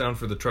the same sound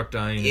for the truck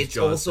dying. as It's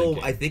Jaws also,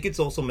 sinking. I think it's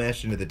also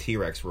mashed into the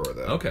T-Rex roar,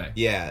 though. Okay.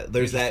 Yeah,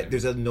 there's Interesting.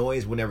 there's a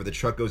noise whenever the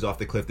truck goes off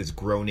the cliff, this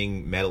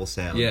groaning metal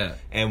sound. Yeah.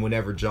 And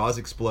whenever Jaws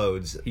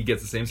explodes, He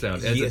gets the same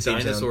sound He as a gets the same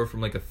dinosaur from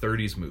like a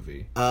 30s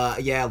movie.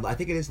 yeah, I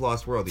think it is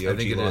Lost World, the I OG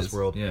think it Lost is,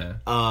 World. yeah.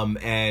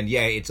 And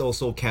yeah, it's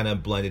also kind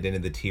of blended into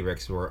the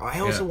T-Rex roar. I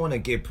also Yeah. want to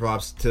give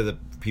props to the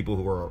people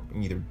who are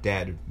either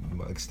dead,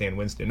 like Stan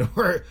Winston,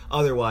 or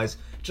otherwise.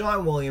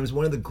 John Williams,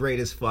 one of the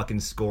greatest fucking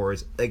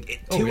scores. Like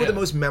two yeah. of the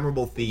most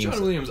memorable themes.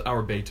 John Williams,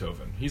 our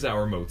Beethoven. He's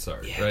our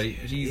Mozart, right?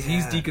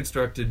 He's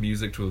deconstructed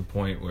music to a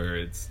point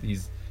where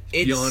he's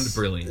beyond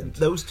brilliant.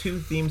 Those two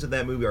themes of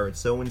that movie are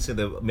so insane.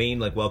 The main,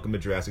 like, Welcome to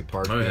Jurassic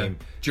Park theme.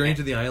 Journey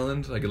to the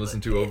Island, I could listen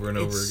to over and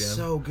over It's again.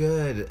 so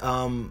good.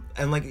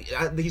 And like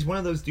he's one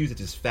of those dudes that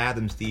just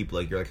fathoms deep.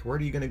 Like, you're like, where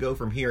are you going to go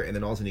from here? And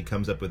then all of a sudden he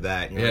comes up with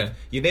that. And you're like,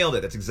 you nailed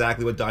it. That's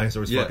exactly what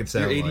dinosaurs fucking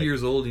sound you're 80 like.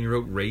 years old and you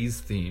wrote Ray's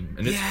theme,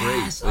 and it's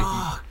Yes! great. Like,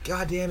 Oh,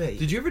 god damn it.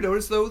 did you ever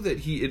notice though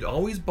that it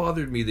always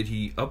bothered me that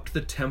he upped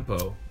the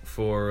tempo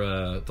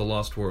for The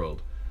Lost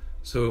World,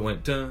 so it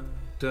went da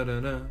da da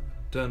da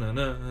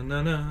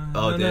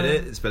Oh, did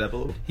it sped up a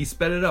little? He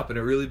sped it up, and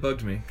it really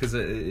bugged me because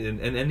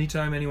and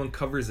anytime anyone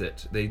covers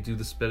it, they do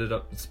the speeded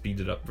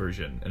up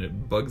version, and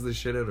it bugs the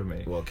shit out of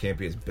me. Well, it can't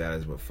be as bad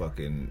as what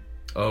fucking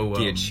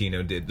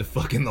Giacchino did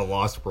the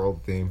Lost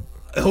World theme.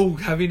 Oh,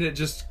 having it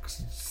just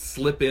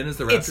slip in as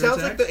the raptor It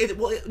sounds attack?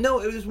 like no.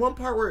 It was one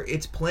part where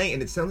it's playing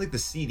and it sounds like the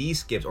CD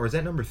skips, or is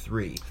that number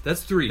 3?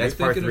 That's 3. That's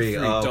You're part thinking 3.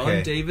 of 3. Oh, okay.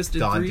 Don Davis did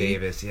Don 3.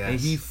 Davis, yes. And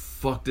he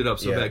fucked it up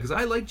so bad because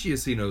I like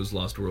Giacchino's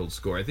Lost World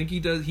score. I think he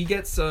does. He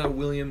gets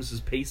Williams'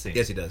 pacing.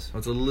 Yes, he does.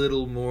 It's a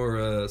little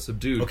more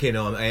subdued. Okay,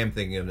 no, I am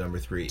thinking of number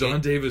 3.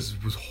 Don Davis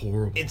was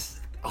horrible. It's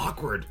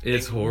awkward.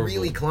 It's horrible.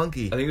 Really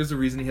clunky. I think there's a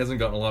reason he hasn't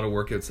gotten a lot of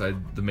work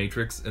outside The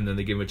Matrix, and then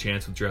they gave him a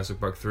chance with Jurassic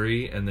Park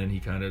 3, and then he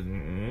kind of...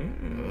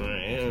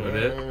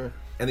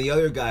 And the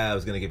other guy I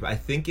was going to give,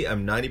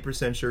 I'm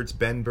 90% sure it's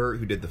Ben Burt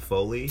who did the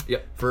Foley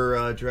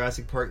for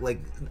Jurassic Park. Like,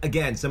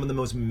 again, some of the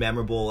most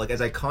memorable, like,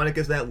 as iconic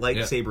as that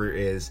lightsaber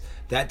is,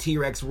 that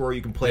T-Rex roar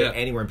you can play it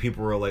anywhere, and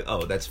people were like,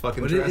 oh, that's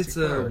fucking Jurassic Park. It's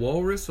a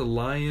walrus, a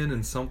lion,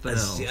 and something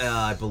else.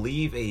 I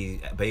believe a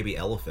baby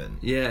elephant.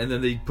 Yeah, and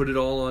then they put it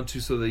all onto,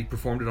 so they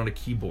performed it on a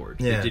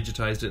keyboard. Yeah. They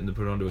digitized it and they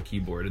put it onto a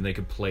keyboard, and they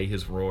could play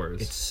his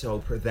roars. It's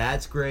so,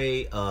 that's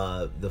great.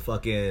 I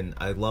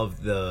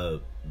love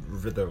the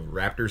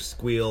raptor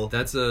squeal.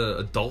 That's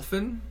a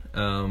dolphin.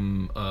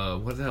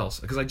 What else?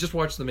 Because I just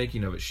watched the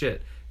making of it.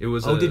 Shit, it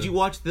was. Did you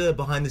watch the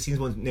behind the scenes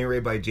one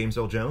narrated by James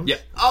Earl Jones? Yeah.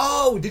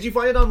 Oh, did you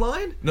find it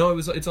online? No,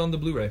 it's on the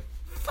Blu-ray.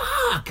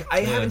 Fuck!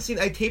 I haven't seen.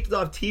 I taped it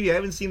off TV. I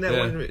haven't seen that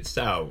one.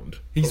 Sound.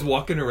 He's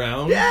walking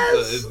around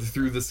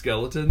through the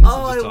skeletons.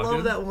 Oh, I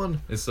love that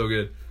one. It's so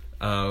good.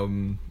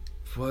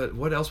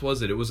 What else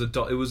was it? It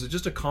was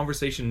just a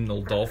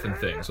conversational dolphin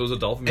thing. So it was a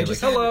dolphin being like,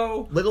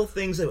 "Hello." Little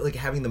things that, like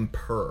having them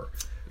purr.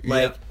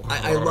 Like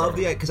I love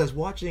the because I was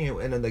watching it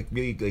and then like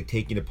really like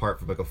taking it apart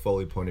from like a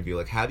Foley point of view.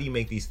 Like how do you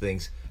make these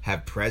things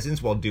have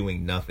presence while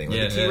doing nothing?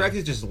 Like the T-Rex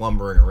is just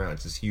lumbering around.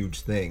 It's this huge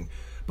thing.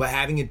 But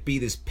having it be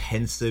this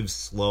pensive,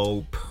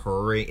 slow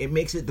purring, it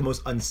makes it the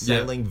most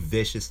unsettling,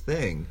 vicious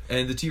thing.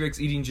 And the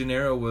T-Rex eating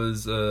Gennaro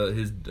was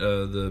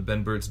the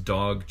Ben Burt's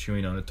dog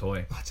chewing on a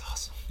toy. That's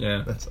awesome.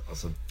 Yeah, that's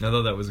awesome. I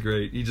thought that was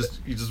great. He just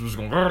was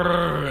going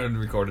and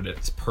recorded it.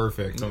 It's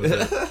perfect. That was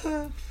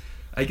it.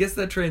 I guess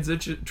that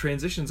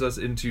transitions us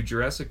into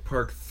Jurassic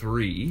Park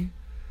 3.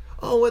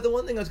 Oh, well, the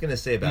one thing I was going to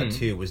say about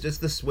 2 was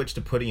just the switch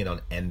to putting it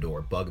on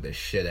Endor bugged the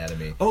shit out of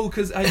me. Oh,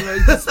 because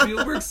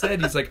Spielberg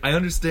said, he's like, I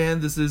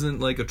understand this isn't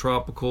like a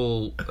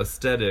tropical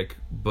aesthetic,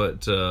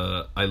 but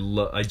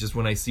I just,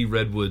 when I see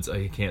redwoods,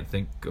 I can't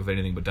think of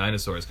anything but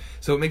dinosaurs.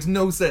 So it makes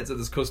no sense that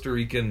this Costa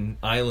Rican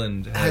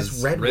island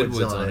has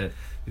redwoods on it.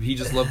 He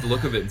just loved the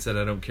look of it and said,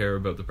 I don't care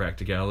about the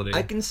practicality.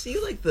 I can see,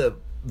 like, the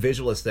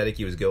visual aesthetic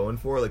he was going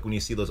for, like when you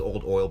see those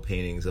old oil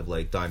paintings of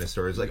like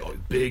dinosaurs, like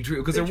big trees,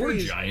 because there were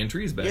giant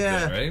trees back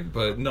then, right?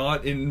 But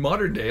not in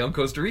modern day on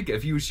Costa Rica.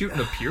 If he was shooting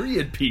a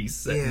period piece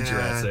set in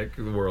Jurassic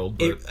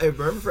World, I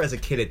remember as a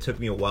kid, it took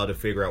me a while to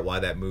figure out why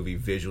that movie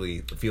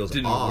visually feels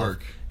off.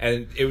 Work.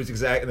 And it was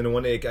exact. And then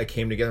one day I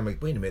came together. I'm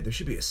like, wait a minute, there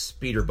should be a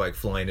speeder bike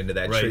flying into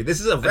that tree. This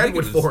is a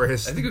redwood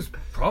forest. I think it was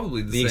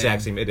probably the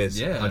exact same. It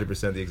is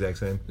 100% the exact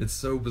same. It's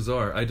so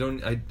bizarre.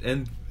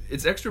 And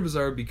it's extra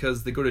bizarre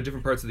because they go to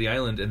different parts of the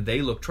island and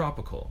they look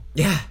tropical.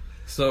 Yeah.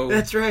 So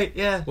that's right.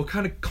 Yeah. What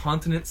kind of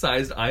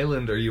continent-sized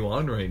island are you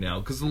on right now?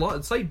 Because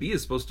Site B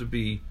is supposed to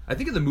be. I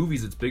think in the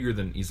movies it's bigger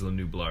than Isla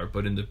Nublar,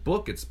 but in the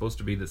book it's supposed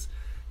to be this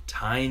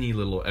tiny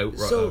little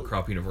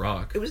outcropping of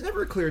rock. It was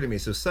never clear to me.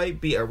 So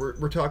Site B,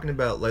 we're talking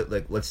about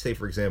like let's say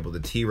for example the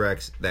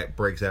T-Rex that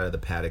breaks out of the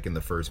paddock in the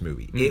first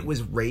movie. It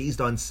was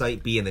raised on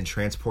Site B and then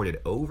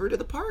transported over to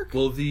the park.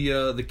 Well,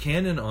 the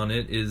canon on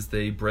it is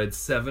they bred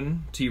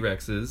 7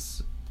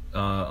 T-Rexes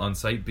on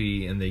Site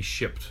B and they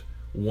shipped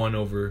one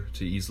over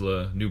to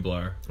Isla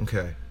Nublar.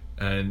 Okay.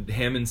 And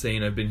Hammond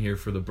saying I've been here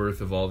for the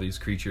birth of all these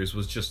creatures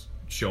was just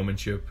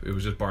showmanship. It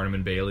was just Barnum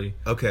and Bailey.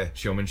 Okay.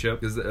 Showmanship.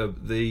 Because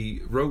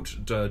they wrote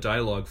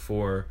dialogue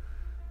for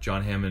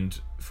John Hammond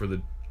for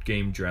the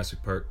game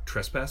Jurassic Park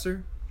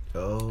Trespasser.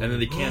 Oh. And then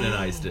they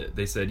canonized it.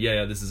 They said,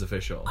 yeah, this is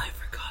official. I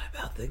forgot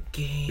about the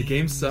game. The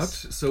game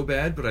sucked so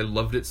bad, but I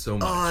loved it so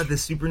much. Oh, the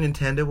Super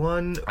Nintendo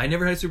one? I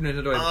never had Super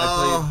Nintendo.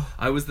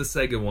 I was the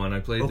Sega one. I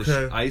played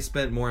I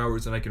spent more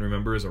hours than I can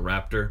remember as a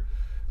Raptor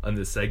on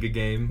the Sega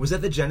game. Was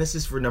that the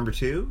Genesis for number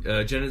 2?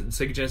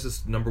 Sega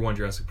Genesis number 1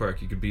 Jurassic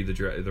Park. You could be the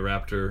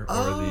Raptor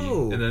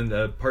or the. And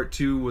then part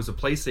 2 was a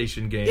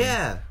PlayStation game.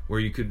 Yeah. Where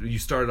you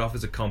started off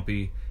as a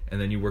Compy and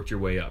then you worked your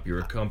way up. You were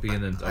a Compy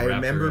and then a I Raptor,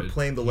 remember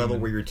playing the level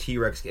where your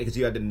T-Rex because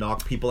you had to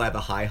knock people out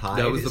the high.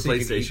 That was the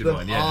PlayStation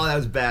one. Yeah. Oh, that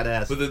was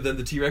badass. But then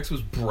the T-Rex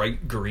was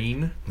bright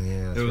green.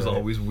 Yeah, it was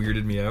always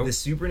weirded me out. The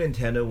Super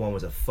Nintendo one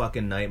was a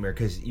fucking nightmare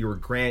because you were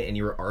Grant and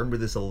you were armed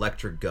with this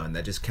electric gun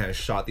that just kind of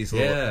shot these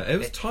little. Yeah, it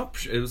was top.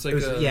 It was like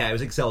it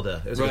was like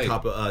Zelda. It was like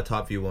a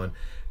top view one.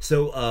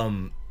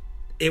 So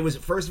it was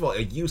first of all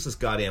a useless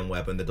goddamn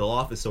weapon. The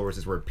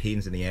Dilophosaurus were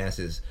pains in the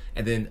asses,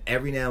 and then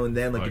every now and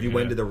then, like if you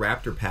went into the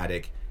raptor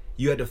paddock,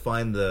 you had to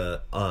find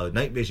the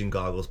night vision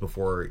goggles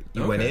before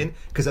you went in,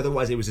 because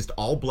otherwise it was just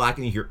all black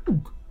and you hear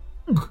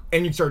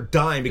and you start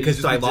dying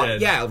because just be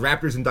dead.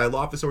 raptors and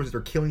Dilophosaurs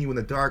are killing you in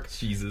the dark.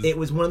 Jesus. It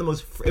was one of the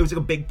most. It was like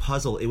a big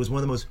puzzle. It was one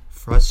of the most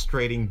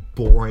frustrating,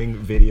 boring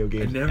video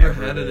games. I never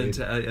ever had a made.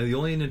 Nintendo. The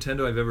only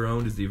Nintendo I've ever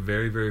owned is the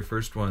very, very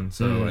first one.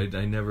 So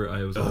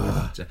I was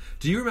always.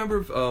 Do you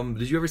remember?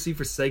 Did you ever see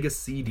for Sega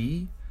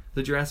CD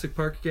the Jurassic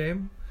Park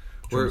game?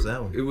 What was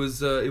that one? It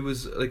was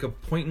like a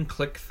point and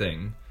click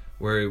thing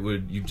where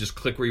you just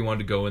click where you wanted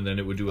to go and then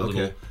it would do a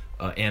little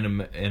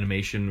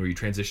animation where you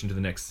transition to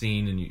the next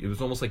scene, and it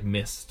was almost like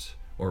Myst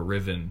or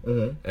Riven,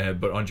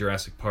 but on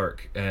Jurassic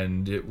Park,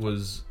 and it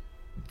was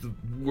the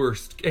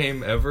worst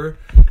game ever.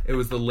 It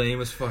was the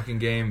lamest fucking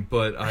game,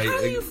 but How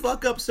do you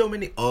fuck up so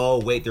many? Oh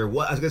wait, I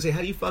was gonna say,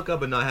 how do you fuck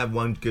up and not have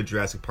one good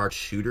Jurassic Park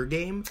shooter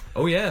game?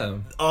 Oh yeah.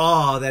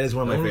 Oh, that is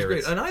one of my That one was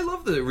favorites. great. And I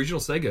love the original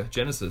Sega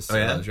Genesis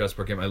Jurassic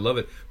Park game. I love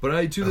it.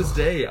 But to this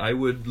day, I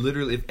would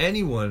literally, if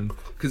anyone,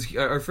 because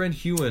our friend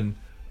Hewan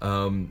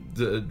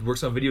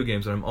works on video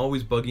games, and I'm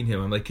always bugging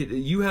him. I'm like,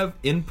 you have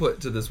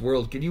input to this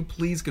world. Can you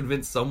please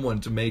convince someone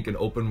to make an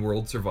open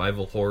world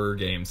survival horror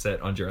game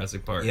set on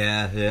Jurassic Park?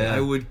 Yeah. I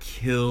would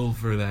kill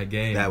for that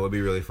game. That would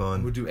be really I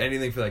fun. would do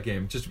anything for that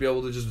game, just to be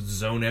able to just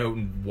zone out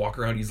and walk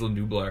around Isla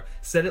Nublar.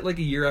 Set it like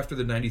a year after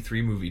the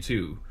 '93 movie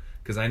too,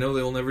 because I know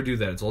they'll never do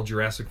that. It's all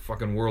Jurassic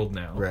fucking World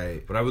now.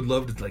 Right. But I would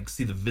love to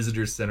see the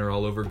visitors center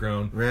all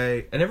overgrown.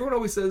 Right. And everyone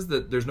always says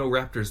that there's no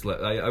raptors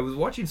left. I was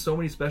watching so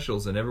many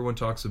specials, and everyone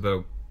talks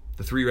about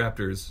the 3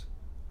 raptors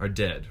are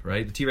dead,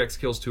 right? The T-Rex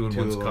kills 2 and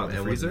one's caught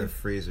in the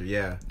freezer.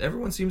 Yeah.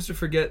 Everyone seems to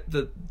forget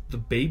that the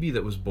baby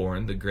that was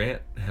born, that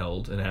Grant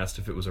held and asked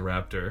if it was a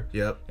raptor.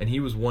 Yep. And he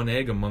was one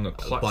egg among a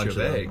clutch bunch of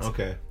of them. eggs.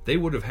 Okay. They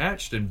would have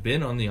hatched and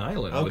been on the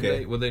island.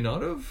 Okay. Would they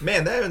not have?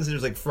 Man, that one's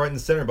just like front and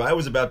center, but I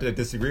was about to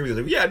disagree with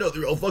you. Like, yeah, no,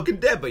 they're all fucking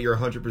dead, but you're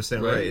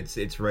 100% right.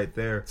 It's right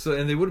there. So,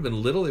 and they would have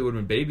been little, they would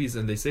have been babies,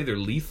 and they say they're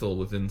lethal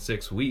within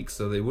 6 weeks,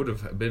 so they would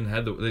have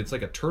it's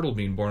like a turtle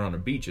being born on a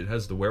beach. It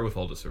has the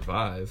wherewithal to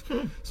survive.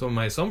 So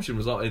my assumption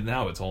was,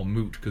 now it's all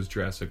moot because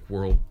Jurassic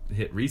World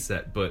hit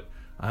reset, but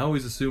I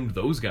always assumed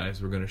those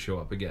guys were going to show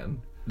up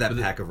again. That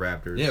pack of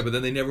raptors. Yeah, but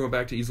then they never went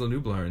back to Isla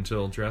Nublar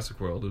until Jurassic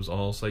World. It was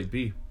all Site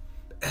B.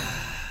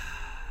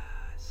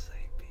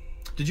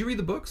 Did you read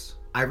the books?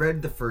 I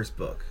read the first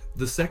book.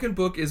 The second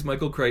book is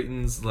Michael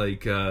Crichton's,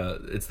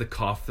 it's the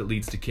cough that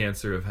leads to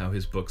cancer of how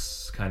his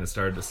books kind of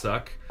started to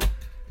suck.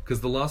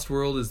 Because The Lost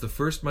World is the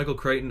first Michael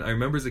Crichton. I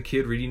remember as a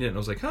kid reading it and I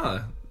was like,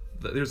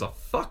 there's a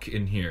fuck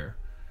in here.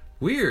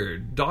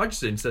 Weird.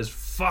 Dodgson says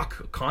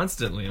fuck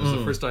constantly. It was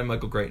the first time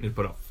Michael Crichton had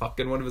put a fuck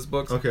in one of his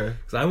books. Okay.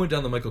 Because I went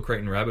down the Michael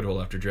Crichton rabbit hole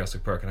after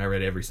Jurassic Park and I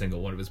read every single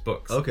one of his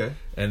books. Okay.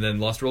 And then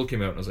Lost World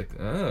came out and I was like,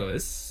 oh,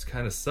 this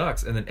kind of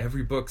sucks. And then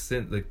every book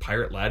since, like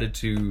Pirate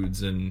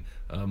Latitudes and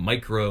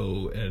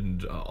Micro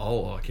and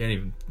I can't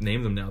even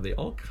name them now. They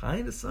all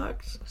kind of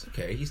sucked. It's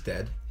okay. He's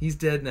dead. He's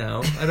dead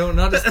now. I don't,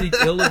 not to speak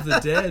ill of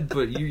the dead,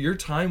 but your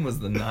time was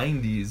the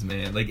 90s,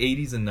 man. Like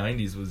 80s and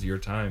 90s was your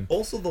time.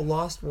 Also, the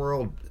Lost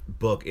World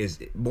book is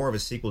more of a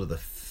sequel to the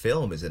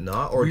film, is it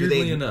not? Or Weirdly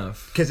do they,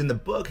 enough. Because in the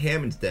book,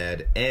 Hammond's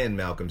dead and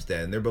Malcolm's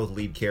dead, and they're both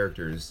lead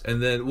characters.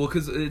 And then,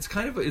 because it's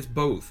it's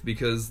both,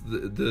 because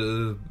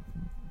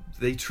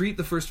they treat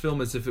the first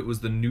film as if it was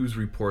the news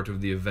report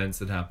of the events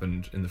that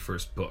happened in the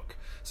first book.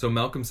 So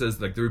Malcolm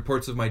says, like, the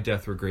reports of my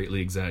death were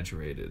greatly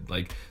exaggerated.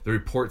 Like, the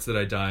reports that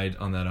I died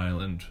on that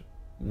island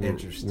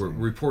were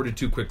reported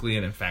too quickly,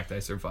 and in fact I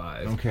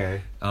survived.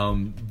 Okay.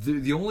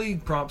 The only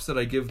props that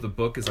I give the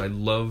book is I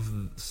love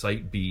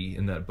Site B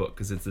in that book,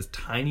 because it's this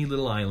tiny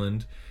little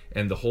island,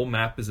 and the whole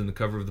map is in the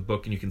cover of the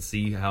book, and you can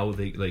see how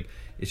they, like,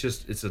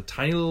 it's a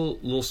tiny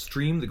little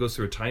stream that goes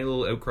through a tiny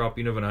little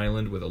outcropping of an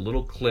island with a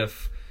little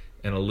cliff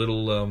and a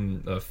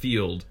little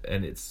field,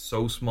 and it's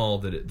so small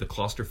that the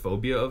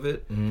claustrophobia of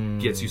it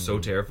gets you so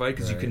terrified,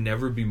 because you can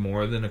never be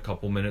more than a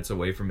couple minutes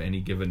away from any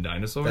given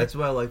dinosaur. That's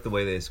why I like the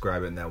way they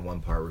describe it in that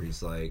one part where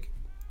he's like,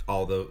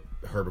 all the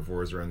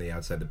herbivores are on the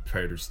outside, the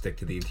predators stick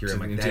to the interior. I'm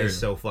like, that is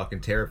so fucking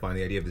terrifying.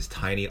 The idea of this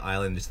tiny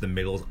island, just the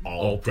middle is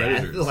all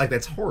predators. Like,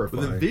 that's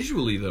horrifying. But then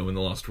visually, though, in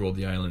The Lost World,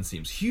 the island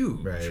seems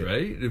huge,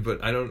 right?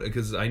 But I don't,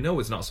 because I know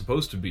it's not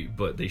supposed to be,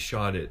 but they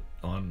shot it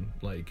on,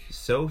 like,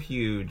 so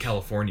huge,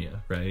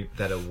 California, right?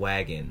 That a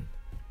wagon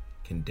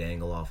can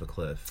dangle off a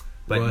cliff.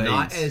 But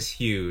not as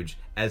huge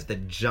as the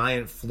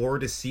giant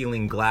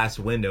floor-to-ceiling glass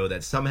window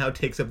that somehow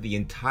takes up the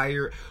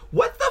entire...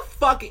 What the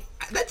fuck?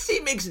 That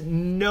scene makes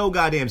no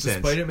goddamn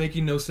sense. Despite it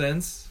making no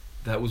sense,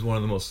 that was one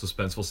of the most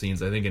suspenseful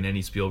scenes, I think, in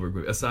any Spielberg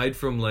movie. Aside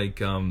from,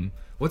 like,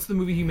 what's the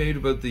movie he made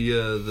about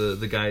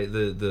the guy,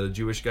 the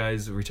Jewish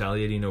guys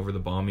retaliating over the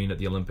bombing at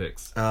the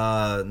Olympics?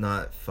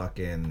 Not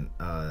fucking...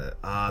 the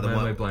Why one...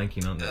 am I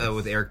blanking on this?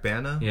 With Eric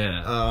Bana?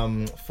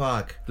 Yeah.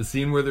 Fuck. The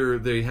scene where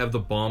they have the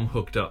bomb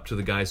hooked up to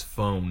the guy's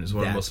phone is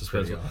one of the most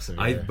suspenseful. Awesome,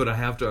 yeah. But I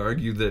have to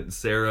argue that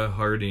Sarah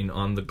Harding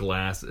on the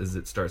glass as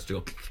it starts to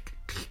go...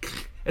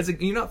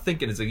 You're not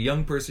thinking, as a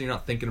young person, you're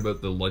not thinking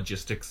about the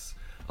logistics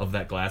of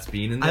that glass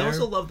being in there. I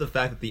also love the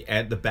fact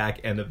that the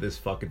back end of this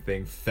fucking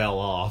thing fell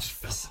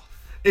off.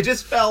 It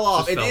just fell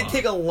off. Just It fell didn't off.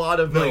 take a lot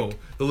of No, like.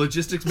 the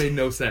logistics made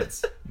no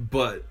sense,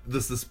 but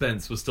the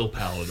suspense was still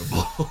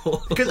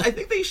palatable. Because I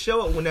think they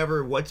show it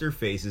whenever what's her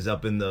face is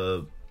up in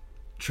the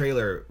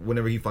trailer.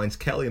 Whenever he finds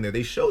Kelly in there,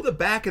 they show the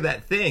back of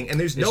that thing, and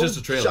there's no just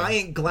a trailer.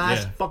 giant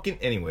glass Yeah. fucking.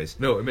 Anyways,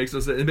 No, it makes no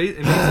sense.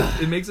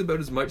 It makes about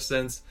as much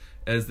sense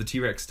as the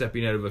T-Rex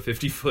stepping out of a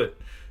 50-foot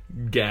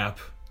gap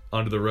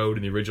onto the road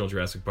in the original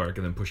Jurassic Park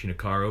and then pushing a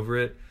car over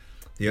it.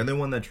 the other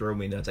one that drove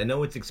me nuts. I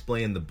know it's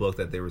explained in the book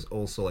that there was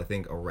also, I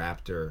think, a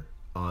raptor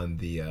on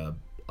the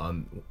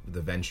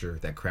Venture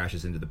that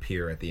crashes into the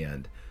pier at the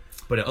end.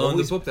 But it On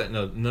always the book,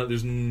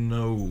 there's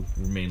no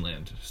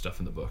mainland stuff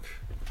in the book.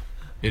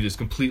 It is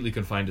completely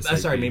confined to. sorry,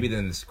 sightseeing. maybe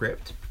in the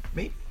script,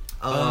 maybe.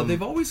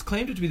 They've always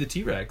claimed it to be the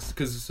T-Rex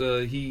because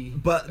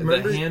But the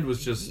remember- hand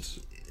was just.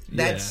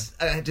 That's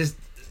just.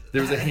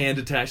 There was a hand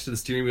attached to the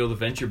steering wheel of the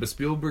Venture, but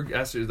Spielberg,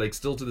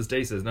 still to this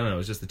day, says, no,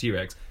 it's just the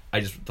T-Rex.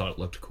 I just thought it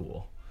looked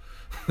cool.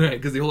 Right?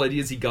 Because the whole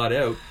idea is he got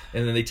out,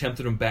 and then they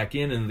tempted him back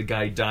in, and the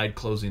guy died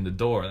closing the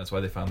door. That's why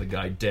they found the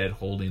guy dead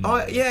holding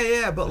Oh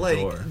yeah, but the like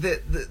door.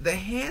 the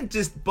hand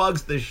just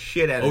bugs the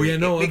shit out of Oh, me. yeah,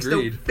 no, it makes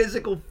agreed. no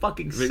physical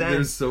fucking Like, there's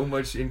sense. so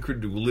much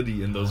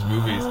incredulity in those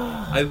movies.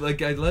 I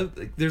love.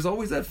 Like, there's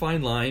always that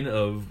fine line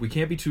of we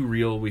can't be too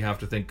real. We have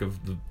to think of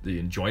the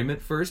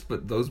enjoyment first.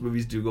 But those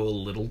movies do go a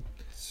little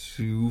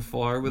too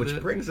far with Which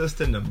it. brings us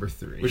to number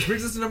 3. Which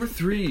brings us to number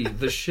 3,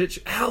 the shit.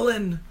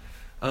 Alan.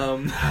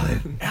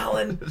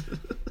 Alan.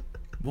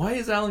 Why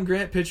is Alan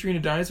Grant picturing a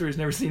dinosaur he's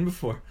never seen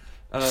before?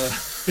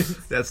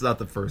 That's not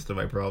the first of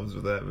my problems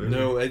with that movie.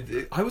 No,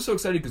 I was so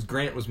excited because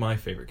Grant was my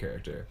favorite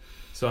character.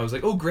 So I was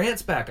like, oh,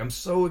 Grant's back. I'm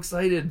so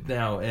excited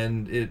now.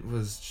 And it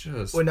was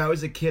just When I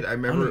was a kid, I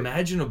remember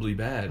unimaginably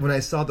bad. when I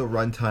saw the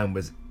runtime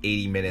was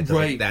 80 minutes. I was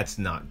Right. like, that's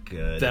not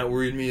good. That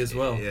worried me as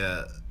well.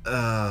 Yeah.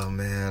 Oh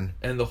man.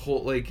 And the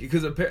whole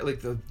because apparently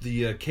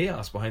the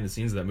chaos behind the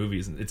scenes of that movie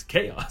it's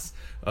chaos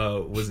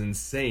was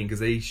insane because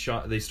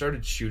they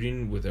started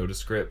shooting without a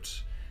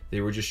script. They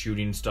were just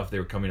shooting stuff they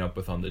were coming up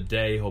with on the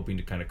day, hoping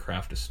to kind of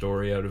craft a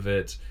story out of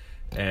it.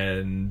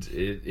 And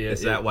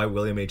Is that why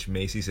William H.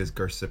 Macy says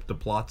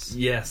Garciptoplots?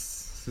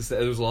 Yes,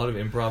 there was a lot of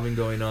improvising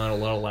going on, a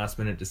lot of last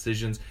minute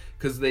decisions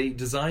because they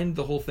designed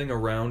the whole thing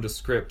around a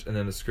script, and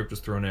then the script was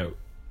thrown out,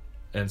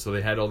 and so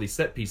they had all these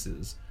set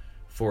pieces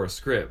for a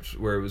script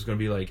where it was going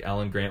to be like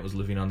Alan Grant was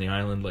living on the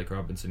island like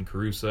Robinson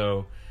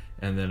Crusoe,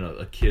 and then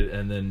a kid,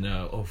 and then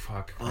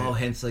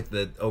Hence like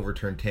the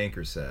overturned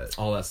tanker set.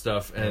 all that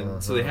stuff,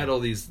 and so they had all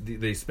these.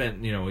 They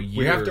spent a year.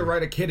 We have to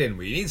write a kid in.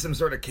 We need some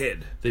sort of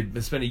kid. They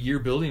spent a year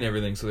building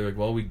everything, so they're like,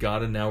 well, we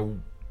gotta now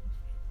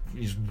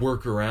just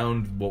work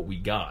around what we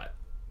got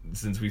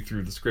since we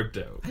threw the script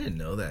out. I didn't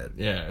know that.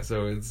 Yeah,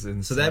 so it's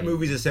insane. So that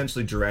movie's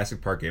essentially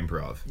Jurassic Park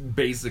improv.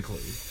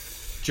 Basically,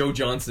 Joe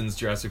Johnson's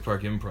Jurassic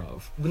Park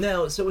improv.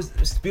 Now, so was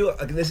Spielberg?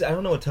 I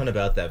don't know a ton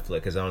about that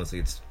flick because honestly,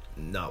 it's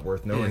not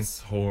worth knowing.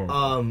 It's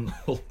horrible.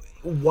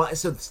 What?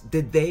 So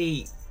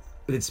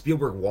did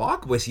Spielberg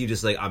walk? Was he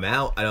just like, I'm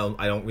out? I'm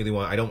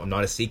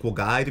not a sequel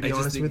guy, to be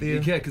honest with you.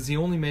 Yeah, because he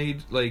only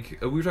made, we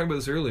were talking about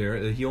this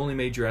earlier, he only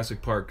made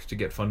Jurassic Park to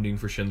get funding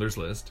for Schindler's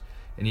List,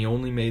 and he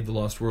only made The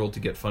Lost World to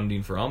get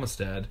funding for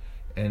Amistad,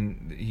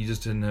 and he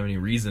just didn't have any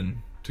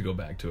reason to go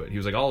back to it. He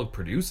was like, I'll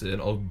produce it,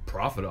 I'll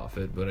profit off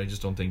it, but I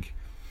just don't think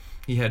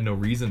he had no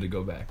reason to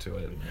go back to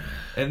it.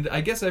 And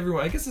I guess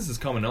this is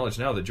common knowledge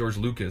now that George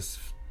Lucas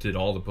did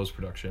all the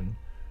post-production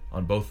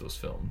on both those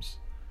films.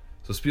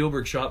 So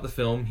Spielberg shot the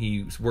film,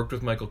 he worked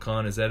with Michael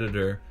Kahn as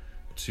editor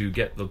to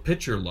get the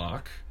picture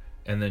lock,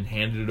 and then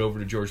handed it over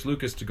to George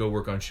Lucas to go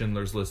work on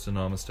Schindler's List and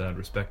Amistad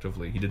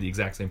respectively. He did the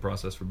exact same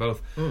process for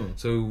both.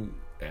 So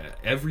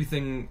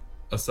everything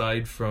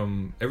aside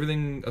from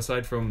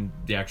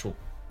the actual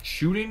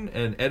shooting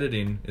and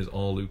editing is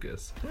all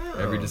Lucas.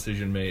 Every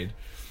decision made.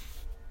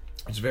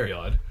 It's very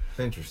odd.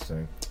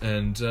 Interesting.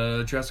 And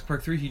Jurassic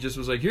Park 3, he just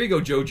was like, here you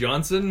go, Joe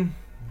Johnson.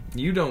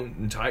 You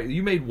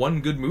made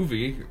one good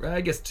movie.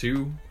 I guess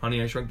 2.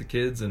 Honey, I Shrunk the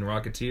Kids and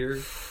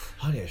Rocketeer.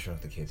 Honey, I Shrunk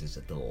the Kids is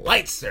a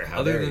delight, sir.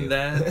 Other than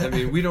that, I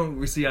mean,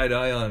 we see eye to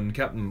eye on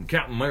Captain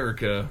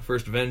America,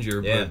 First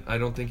Avenger, Yeah. but I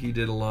don't think he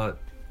did a lot.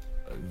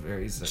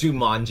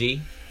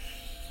 Jumanji.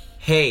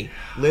 Hey,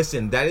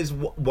 listen, that is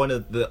one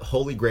of the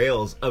holy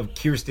grails of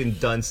Kirsten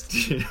Dunst's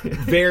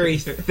very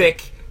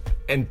thick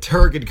and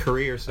turgid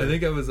career. So. I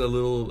think I was a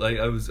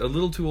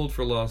little too old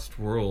for Lost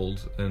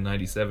World in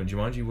 '97.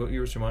 Jumanji, what year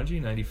was Jumanji?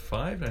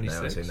 95, 96?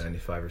 I would say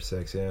 95 or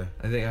 6, yeah.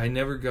 I think I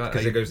never got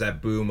Because there goes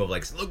that boom of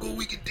like, look what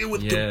we can do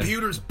with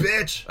computers,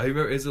 bitch. I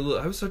remember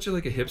I was such a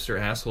hipster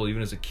asshole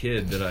even as a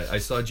kid that I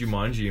saw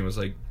Jumanji and was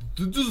like,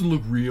 this doesn't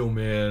look real,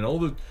 man.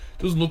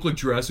 Doesn't look like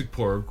Jurassic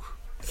Park.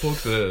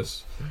 Fuck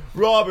this.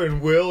 Robin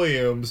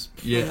Williams.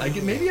 Yeah,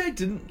 maybe I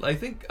didn't. I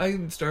think I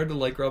started to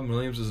like Robin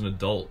Williams as an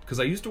adult because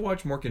I used to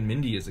watch Mork and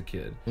Mindy as a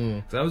kid.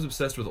 Because I was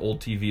obsessed with old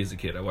TV as a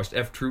kid. I watched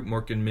F Troop,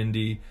 Mork and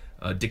Mindy,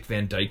 Dick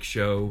Van Dyke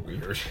Show.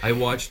 Weird. I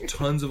watched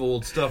tons of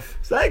old stuff.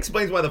 So that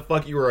explains why the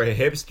fuck you were a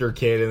hipster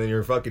kid and then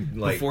you're fucking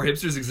like Before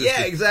hipsters existed.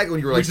 Yeah, exactly.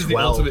 When you were like which is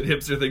 12. the ultimate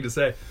hipster thing to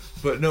say.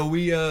 But no,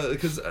 we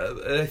because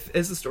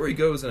as the story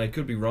goes, and I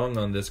could be wrong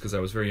on this because I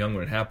was very young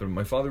when it happened.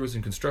 My father was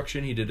in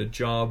construction. He did a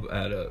job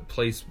at a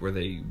place where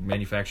they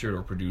manufactured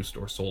or produced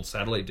or sold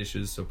satellite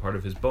dishes. So part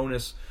of his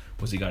bonus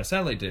was he got a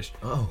satellite dish.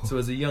 Oh. So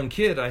as a young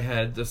kid, I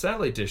had the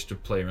satellite dish to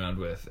play around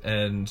with,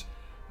 and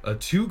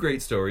two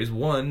great stories.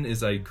 One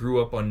is I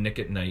grew up on Nick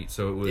at Night,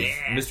 so it was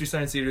Mystery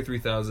Science Theater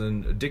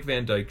 3000, Dick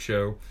Van Dyke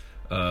Show,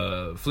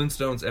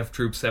 Flintstones, F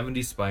Troop,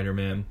 70s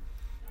Spider-Man,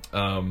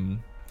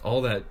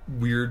 all that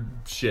weird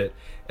shit.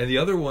 And the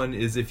other one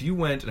is if you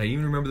went, and I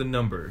even remember the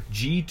number,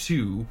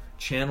 G2,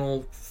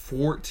 channel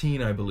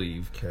 14, I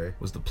believe,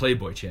 was the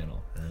Playboy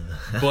channel.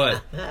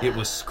 But it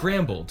was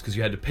scrambled because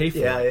you had to pay for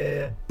it.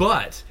 Yeah.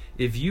 But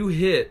if you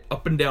hit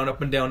up and down,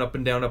 up and down, up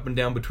and down, up and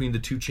down between the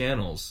two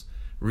channels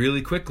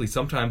really quickly,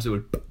 sometimes it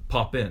would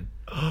pop in.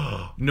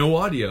 No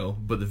audio,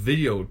 but the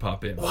video would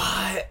pop in.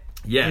 What?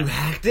 Yeah. You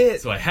hacked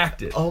it? So I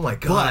hacked it. Oh my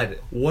god.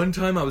 But one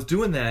time I was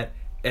doing that,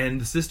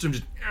 and the system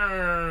just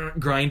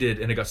grinded,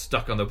 and it got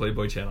stuck on the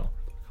Playboy channel.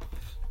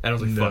 And I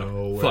was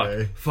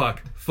like,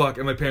 fuck.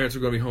 And my parents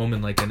were going to be home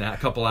in like a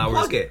couple hours.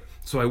 Unplug it.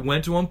 So I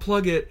went to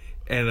unplug it,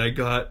 and I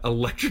got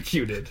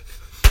electrocuted.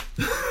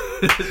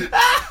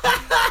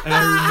 And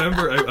I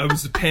remember I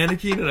was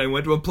panicking, and I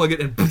went to unplug it,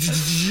 and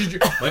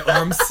my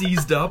arm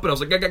seized up, and I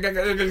was like,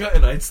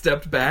 and I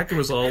stepped back and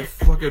was all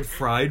fucking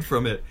fried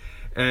from it.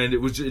 And it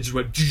just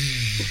went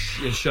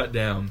and shut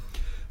down.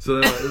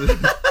 So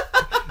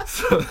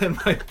then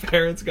my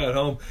parents got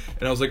home,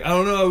 and I was like, I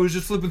don't know, I was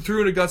just flipping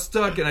through and it got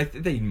stuck, and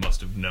they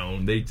must have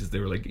known. They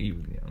were like,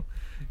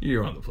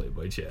 you're on the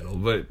Playboy channel,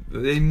 but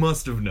they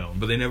must have known,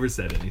 but they never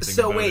said anything.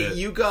 So about wait, it.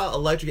 you got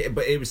electrocuted,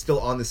 but it was still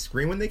on the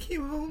screen when they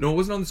came home? No, it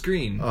wasn't on the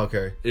screen.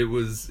 Okay. It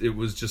was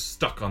just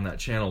stuck on that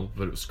channel,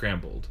 but it was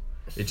scrambled.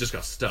 It just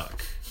got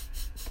stuck.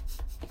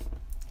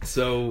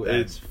 So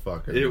That's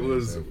fucking it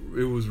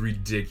amazing. was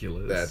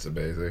ridiculous. That's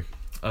amazing.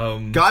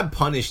 God God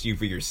punished you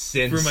for your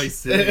sins. for my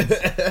sins.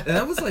 And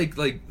that was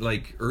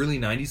like early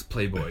 90s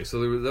Playboy.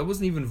 So that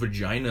wasn't even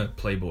vagina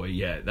Playboy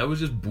yet. That was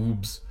just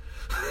boobs.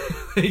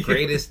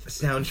 Greatest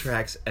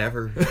soundtracks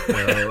ever.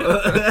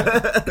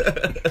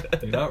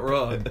 You're not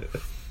wrong.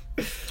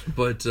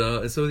 But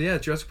so yeah,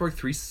 Jurassic Park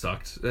 3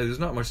 sucked. There's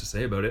not much to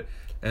say about it.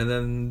 And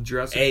then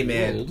Jurassic Hey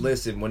man, World.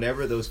 listen,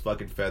 whenever those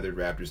fucking feathered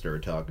raptors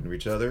started talking to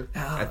each other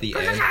at the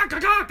end.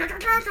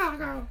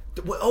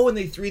 Oh, and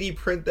they 3D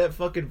print that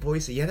fucking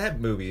voice. Yeah, that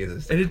movie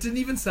is. And it didn't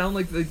even sound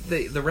like the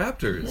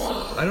raptors.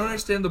 I don't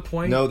understand the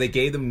point. No, they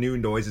gave them new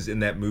noises in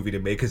that movie to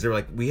make because they're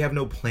like, we have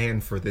no plan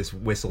for this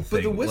whistle thing.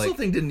 But the whistle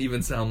thing didn't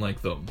even sound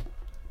like them.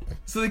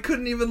 So they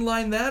couldn't even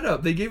line that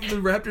up. They gave the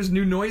raptors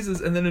new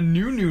noises and then a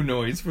new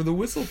noise for the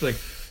whistle thing.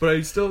 But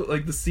I still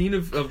like the scene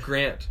of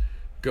Grant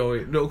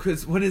going, no,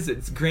 because what is it?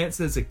 It's Grant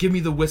says, give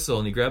me the whistle,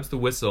 and he grabs the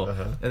whistle,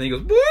 and then he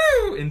goes,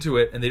 woo, into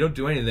it, and they don't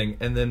do anything,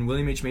 and then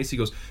William H. Macy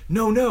goes,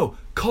 no,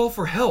 call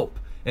for help,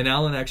 and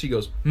Alan actually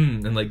goes,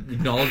 and like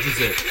acknowledges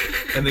it,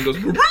 and then goes,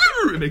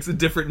 it makes a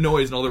different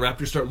noise, and all the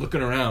raptors start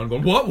looking around,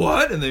 going,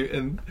 what?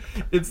 And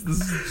it's the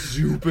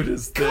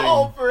stupidest thing.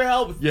 Call for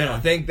help. Yeah. I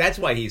think that's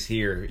why he's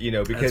here,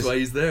 because That's why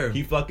he's there.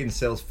 He fucking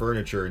sells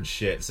furniture and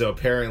shit. So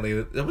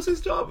apparently, that was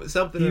his job.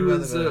 Something. He about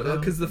was the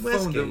because the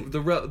phone, the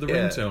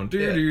ringtone.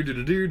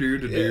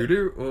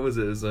 Do. What was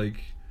it? It was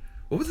like,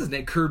 what was his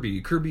name?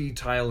 Kirby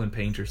Tile and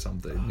Paint or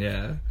something.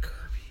 Yeah.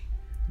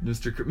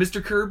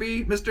 Mr.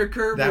 Kirby.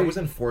 That was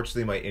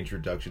unfortunately my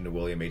introduction to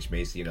William H.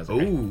 Macy, and I was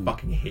like, I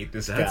fucking hate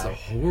this guy. That's a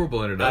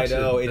horrible introduction.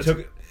 I know.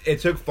 It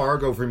took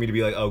Fargo for me to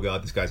be like, oh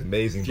god, this guy's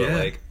amazing. But Yeah.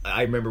 like,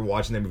 I remember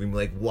watching that movie and be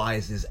like, why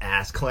is this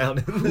ass clown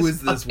in Who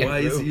is this? fucking Why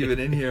is he movie? even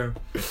in here?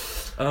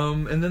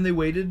 And then they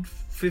waited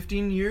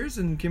 15 years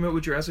and came out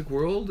with Jurassic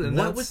World. And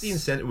What was the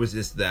incentive? Was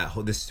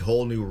this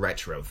whole new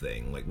retro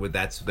thing? Like,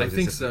 that's I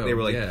think so, They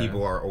were like, yeah.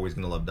 people are always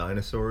going to love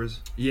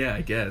dinosaurs. Yeah,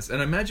 I guess. And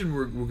I imagine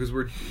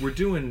we're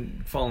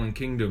doing Fallen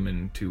Kingdom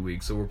in 2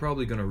 weeks, so we're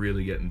probably going to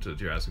really get into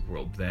Jurassic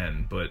World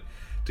then. But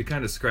to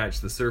kind of scratch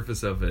the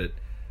surface of it,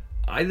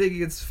 I think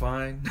it's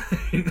fine.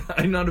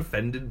 I'm not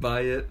offended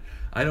by it.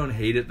 I don't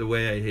hate it the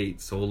way I hate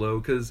Solo,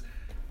 because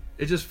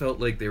it just felt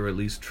like they were at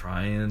least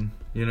trying.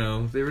 They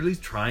were at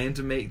least trying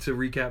to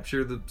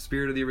recapture the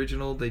spirit of the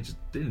original. They just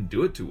didn't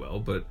do it too well,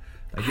 but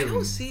I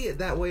don't see it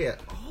that way at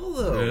all,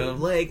 though. Yeah.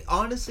 Like,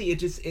 honestly,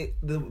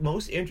 the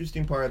most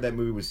interesting part of that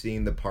movie was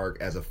seeing the park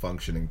as a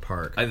functioning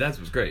park. That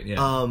was great,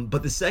 yeah.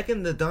 But the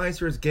second the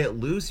dinosaurs get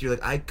loose, you're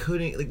like, I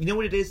couldn't, like, you know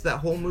what it is? That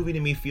whole movie to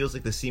me feels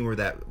like the scene where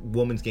that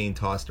woman's getting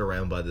tossed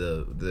around by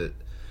the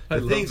I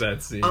love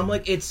that scene. I'm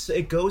like,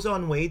 it goes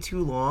on way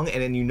too long,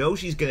 and then you know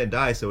she's gonna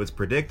die, so it's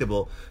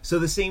predictable. So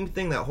the same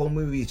thing, that whole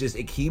movie is just,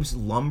 it keeps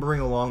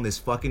lumbering along this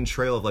fucking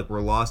trail of like,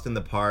 we're lost in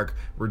the park,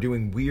 we're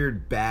doing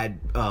weird bad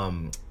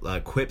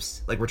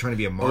quips, like we're trying to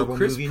be a Marvel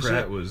Chris movie and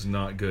Pratt shit. was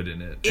not good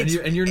in it,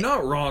 and you're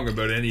not wrong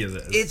about any of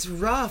this. It's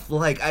rough.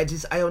 Like I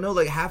don't know.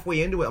 Like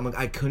halfway into it, I'm like,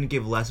 I couldn't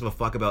give less of a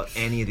fuck about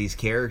any of these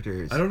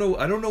characters. I don't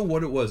know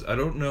what it was. I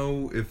don't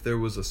know if there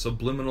was a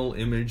subliminal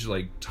image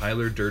like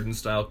Tyler Durden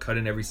style cut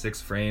in every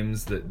 6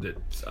 frames that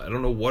I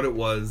don't know what it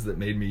was that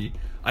made me.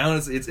 I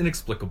honestly, it's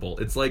inexplicable.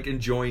 It's like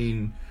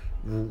enjoying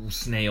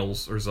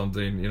snails or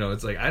something, you know.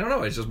 It's like, I don't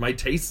know, it's just my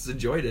tastes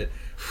enjoyed it.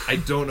 I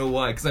don't know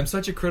why, because I'm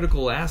such a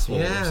critical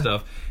asshole and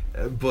stuff.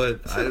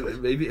 But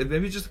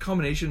maybe just a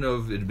combination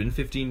of, it had been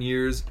 15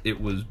 years,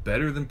 it was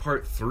better than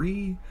part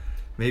 3.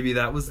 Maybe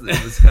it was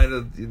kind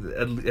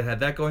of, it had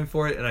that going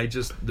for it, and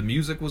the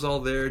music was all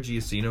there.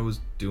 Giacchino was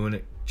doing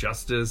it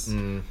justice,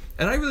 and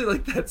I really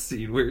like that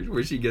scene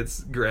where she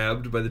gets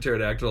grabbed by the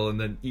pterodactyl and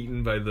then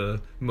eaten by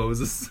the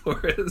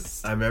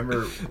Mosasaurus. I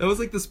remember that was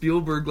like the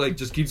Spielberg, like,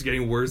 just keeps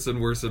getting worse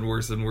and worse and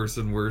worse and worse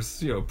and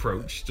worse, you know,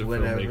 approach to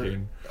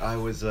filmmaking. I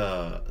was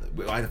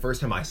the first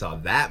time I saw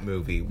that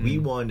movie, we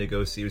wanted to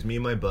go see. It was me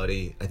and my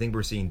buddy. I think we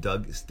were seeing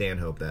Doug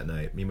Stanhope that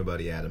night. Me and my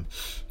buddy Adam.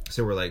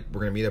 So we're like,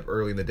 we're gonna meet up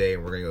early in the day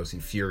and we're gonna go see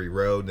Fury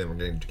Road. Then we're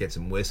gonna get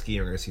some whiskey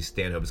and we're gonna see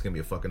Stanhope. It's gonna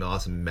be a fucking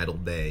awesome metal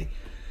day.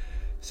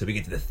 So we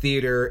get to the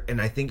theater, and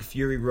I think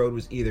Fury Road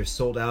was either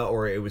sold out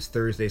or it was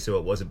Thursday, so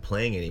it wasn't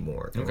playing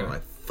anymore. And we're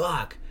like,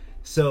 fuck.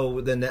 So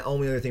then the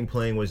only other thing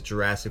playing was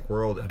Jurassic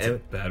World. That's a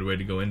bad way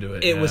to go into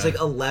it. It was like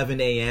 11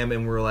 a.m.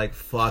 and we're like,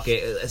 fuck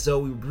it. So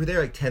we were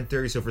there like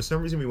 10:30. So for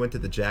some reason we went to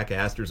the Jack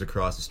Astor's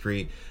across the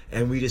street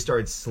and we just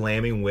started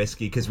slamming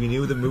whiskey because we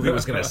knew the movie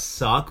was going to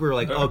suck. We were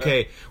like,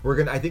 okay,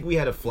 I think we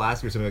had a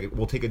flask or something. Like,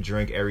 we'll take a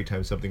drink every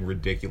time something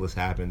ridiculous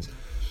happens.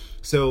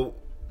 So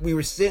we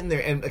were sitting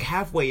there, and like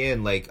halfway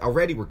in, like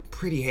already we're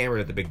pretty hammered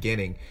at the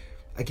beginning.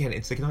 Again,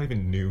 it's like not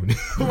even noon.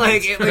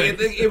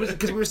 It was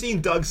because we were seeing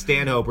Doug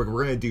Stanhope. We're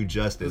gonna do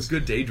justice. It was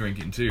good day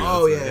drinking too.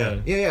 Oh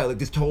yeah. Like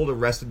this total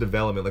Arrested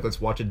Development. Like,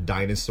 let's watch a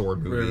dinosaur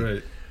movie.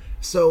 Right.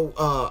 So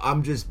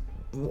I'm just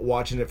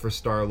watching it for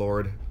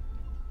Star-Lord.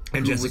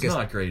 And Who was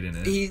not great in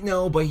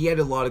it. But he had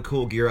a lot of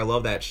cool gear. I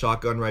love that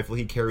shotgun rifle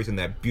he carries and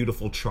that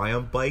beautiful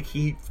Triumph bike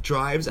he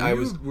drives.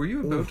 Were you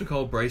about to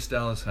call Bryce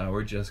Dallas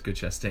Howard Jessica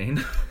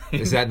Chastain?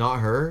 Is that not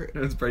her?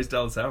 It's Bryce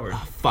Dallas Howard.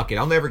 Oh, fuck it,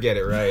 I'll never get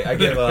it right. I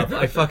give up.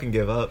 I fucking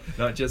give up.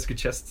 Not Jessica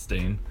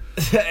Chastain.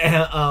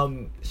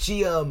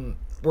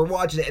 We're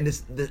watching it,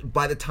 and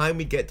by the time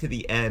we get to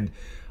the end,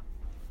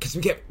 because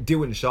we kept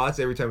doing shots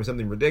every time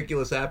something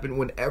ridiculous happened.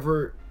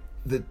 Whenever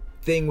the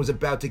thing was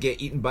about to get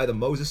eaten by the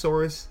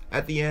Mosasaurus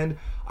at the end,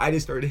 I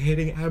just started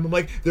hitting Adam. I'm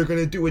like, they're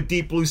gonna do a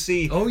Deep Blue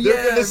Sea. Oh yeah,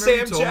 they're gonna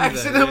Sam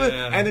Jackson.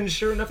 Yeah. And then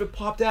sure enough, it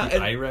popped out.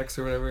 The I-Rex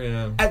or whatever.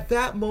 Yeah. At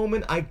that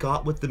moment, I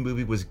got what the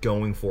movie was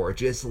going for.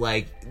 Just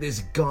like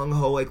this gung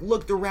ho, like,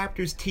 look, the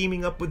Raptors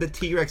teaming up with the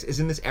T-Rex.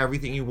 Isn't this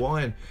everything you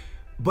wanted?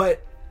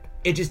 But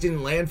it just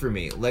didn't land for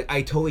me. Like,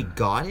 I totally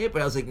got it,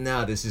 but I was like,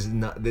 nah, this is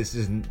not. This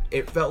isn't.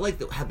 It felt like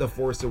the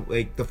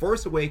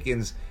Force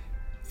Awakens.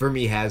 For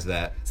me, has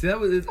that. See, that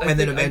was, and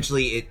then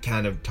eventually it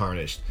kind of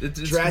tarnished. It's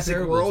Jurassic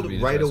World,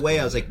 right away,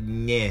 I was like,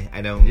 nah,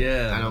 I don't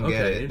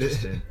get it.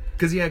 Interesting.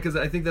 Because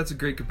I think that's a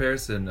great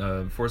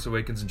comparison. Force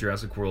Awakens and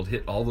Jurassic World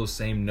hit all those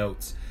same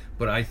notes,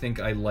 but I think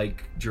I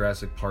like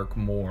Jurassic Park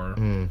more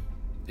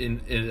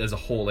in as a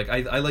whole. Like,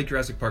 I like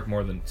Jurassic Park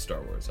more than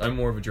Star Wars. I'm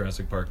more of a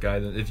Jurassic Park guy.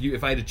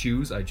 If I had to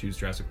choose, I'd choose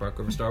Jurassic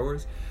Park over Star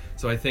Wars.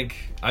 So I think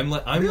I'm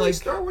really, like,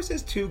 Star Wars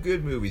has 2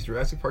 good movies.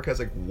 Jurassic Park has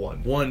like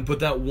 1. But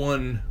that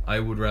one I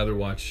would rather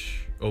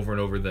watch over and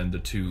over than the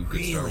 2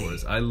 good Star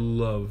Wars. I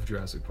love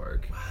Jurassic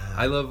Park.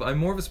 Wow. I'm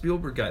more of a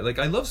Spielberg guy. Like,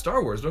 I love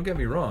Star Wars. Don't get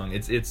me wrong.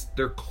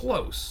 They're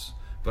close,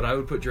 but I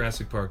would put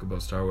Jurassic Park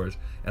above Star Wars,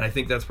 and I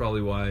think that's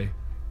probably why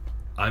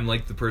I'm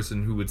like the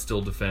person who would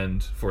still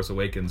defend Force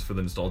Awakens for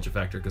the nostalgia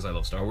factor because I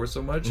love Star Wars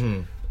so much.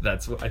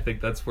 I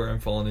think that's where I'm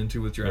falling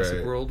into with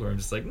Jurassic World, where I'm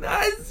just like, nah,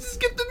 let's just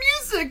get the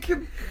music.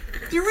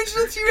 The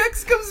original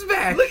T-Rex comes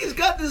back. Look, he's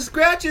got the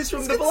scratches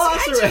from the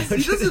Velociraptor.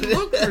 He doesn't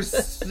look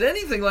for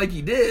anything like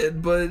he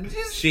did, but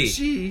she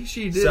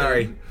did.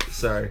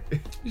 Sorry.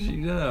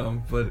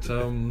 But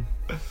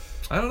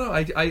I don't know.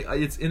 I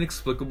it's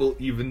inexplicable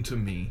even to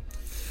me.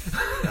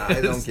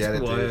 I don't get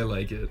it. Why dude. I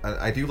like it.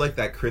 I do like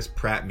that Chris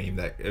Pratt meme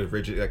that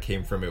originally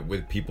came from it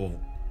with people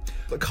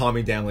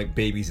calming down like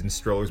babies in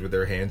strollers with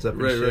their hands up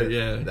and shit. Right,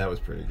 yeah. That was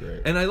pretty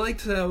great. And I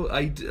liked how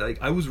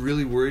I was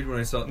really worried when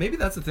I saw it. Maybe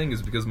that's the thing,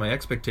 is because my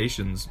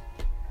expectations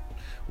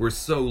were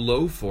so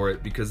low for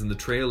it, because in the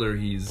trailer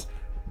he's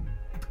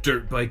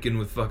dirt biking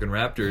with fucking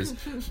raptors.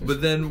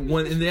 But then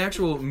when in the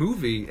actual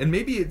movie, and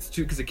maybe it's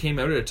too because it came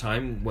out at a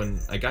time when,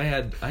 like, I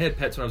had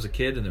pets when I was a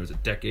kid, and there was a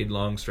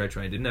decade-long stretch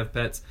when I didn't have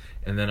pets,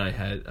 and then I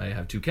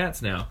have 2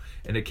 cats now,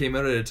 and it came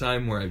out at a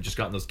time where I've just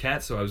gotten those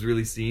cats, so I was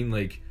really seeing,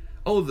 like,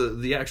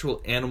 the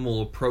actual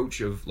animal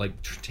approach of like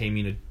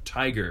taming a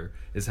tiger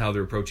is how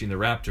they're approaching the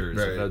raptors.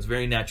 Right. It's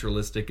very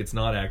naturalistic. It's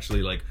not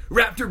actually like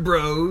raptor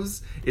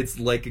bros. It's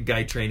like a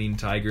guy training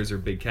tigers or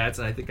big cats,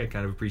 and I think I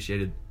kind of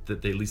appreciated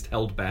that they at least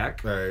held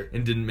back Right.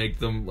 and didn't make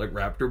them like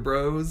raptor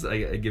bros.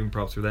 I give him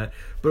props for that.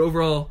 But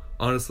overall,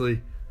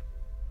 honestly,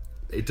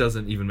 it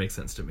doesn't even make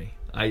sense to me.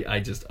 I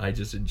just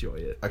enjoy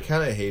it. I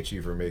kind of hate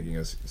you for making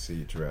us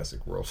see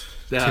Jurassic World.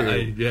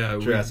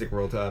 Jurassic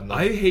World.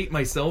 I hate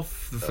myself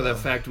for that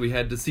fact we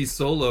had to see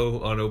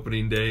Solo on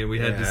opening day and we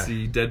had to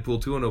see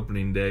Deadpool 2 on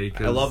opening day.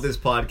 I love this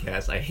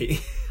podcast. I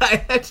hate. I'm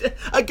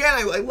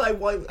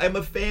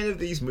a fan of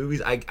these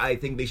movies. I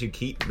think they should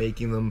keep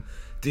making them.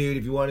 Dude,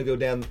 if you want to go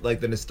down like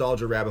the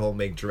nostalgia rabbit hole,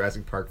 make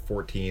Jurassic Park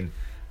 14.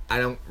 I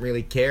don't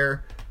really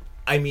care.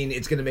 I mean,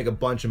 it's gonna make a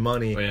bunch of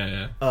money.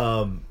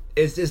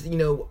 It's just,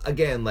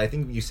 again, I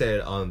think you said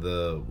it on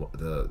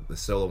the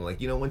solo, like,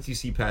 once you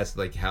see past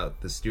like how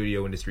the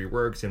studio industry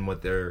works and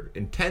what their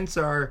intents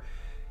are,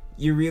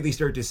 you really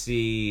start to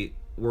see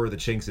where the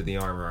chinks in the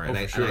armor are. And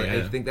I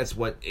think that's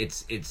what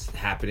it's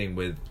happening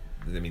with.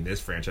 I mean, this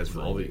franchise for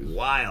a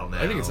while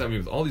now. I think it's happening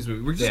with all these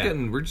movies. We're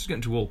just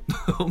getting too old.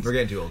 We're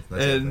getting too old.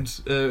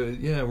 That's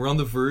we're on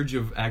the verge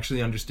of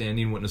actually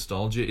understanding what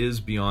nostalgia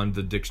is beyond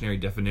the dictionary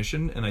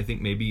definition. And I think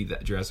maybe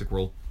that Jurassic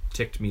World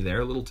ticked me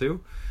there a little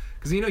too.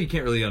 Because you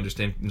can't really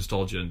understand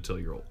nostalgia until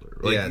you're older.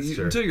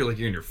 Until you're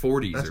in your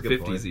 40s or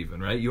 50s even,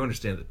 right? You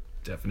understand the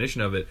definition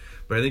of it.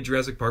 But I think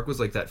Jurassic Park was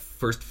like that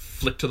first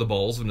flick to the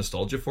balls of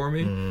nostalgia for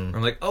me. Where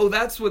I'm like, oh,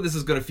 that's what this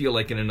is going to feel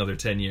like in another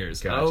 10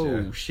 years. Gotcha.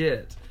 Oh,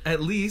 shit.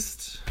 At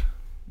least,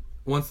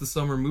 once the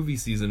summer movie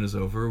season is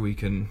over, we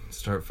can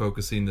start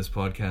focusing this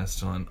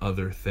podcast on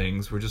other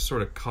things. We're just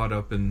sort of caught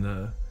up in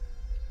the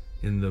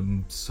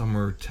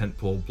summer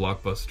tentpole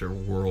blockbuster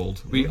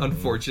world. We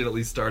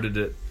unfortunately started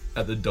it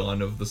at the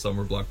dawn of the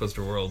summer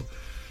blockbuster world.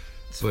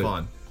 It's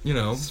fun.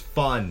 It's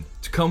fun.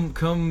 To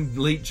come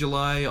late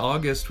July,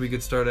 August, we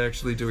could start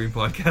actually doing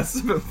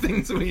podcasts about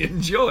things we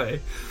enjoy.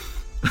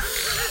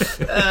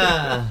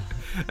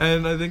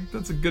 And I think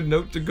that's a good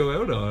note to go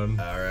out on.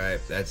 All right,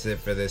 that's it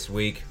for this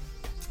week.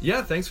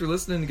 Yeah, thanks for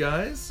listening,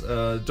 guys.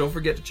 Don't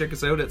forget to check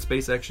us out at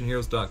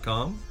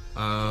spaceactionheroes.com.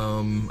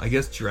 I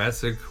guess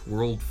Jurassic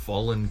World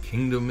Fallen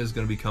Kingdom is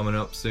going to be coming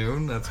up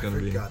soon. That's going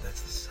to be... God,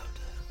 that's the subtitle.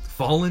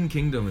 Fallen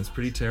Kingdom. It's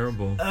pretty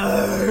terrible.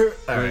 All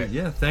right.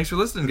 Yeah, thanks for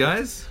listening,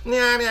 guys. No.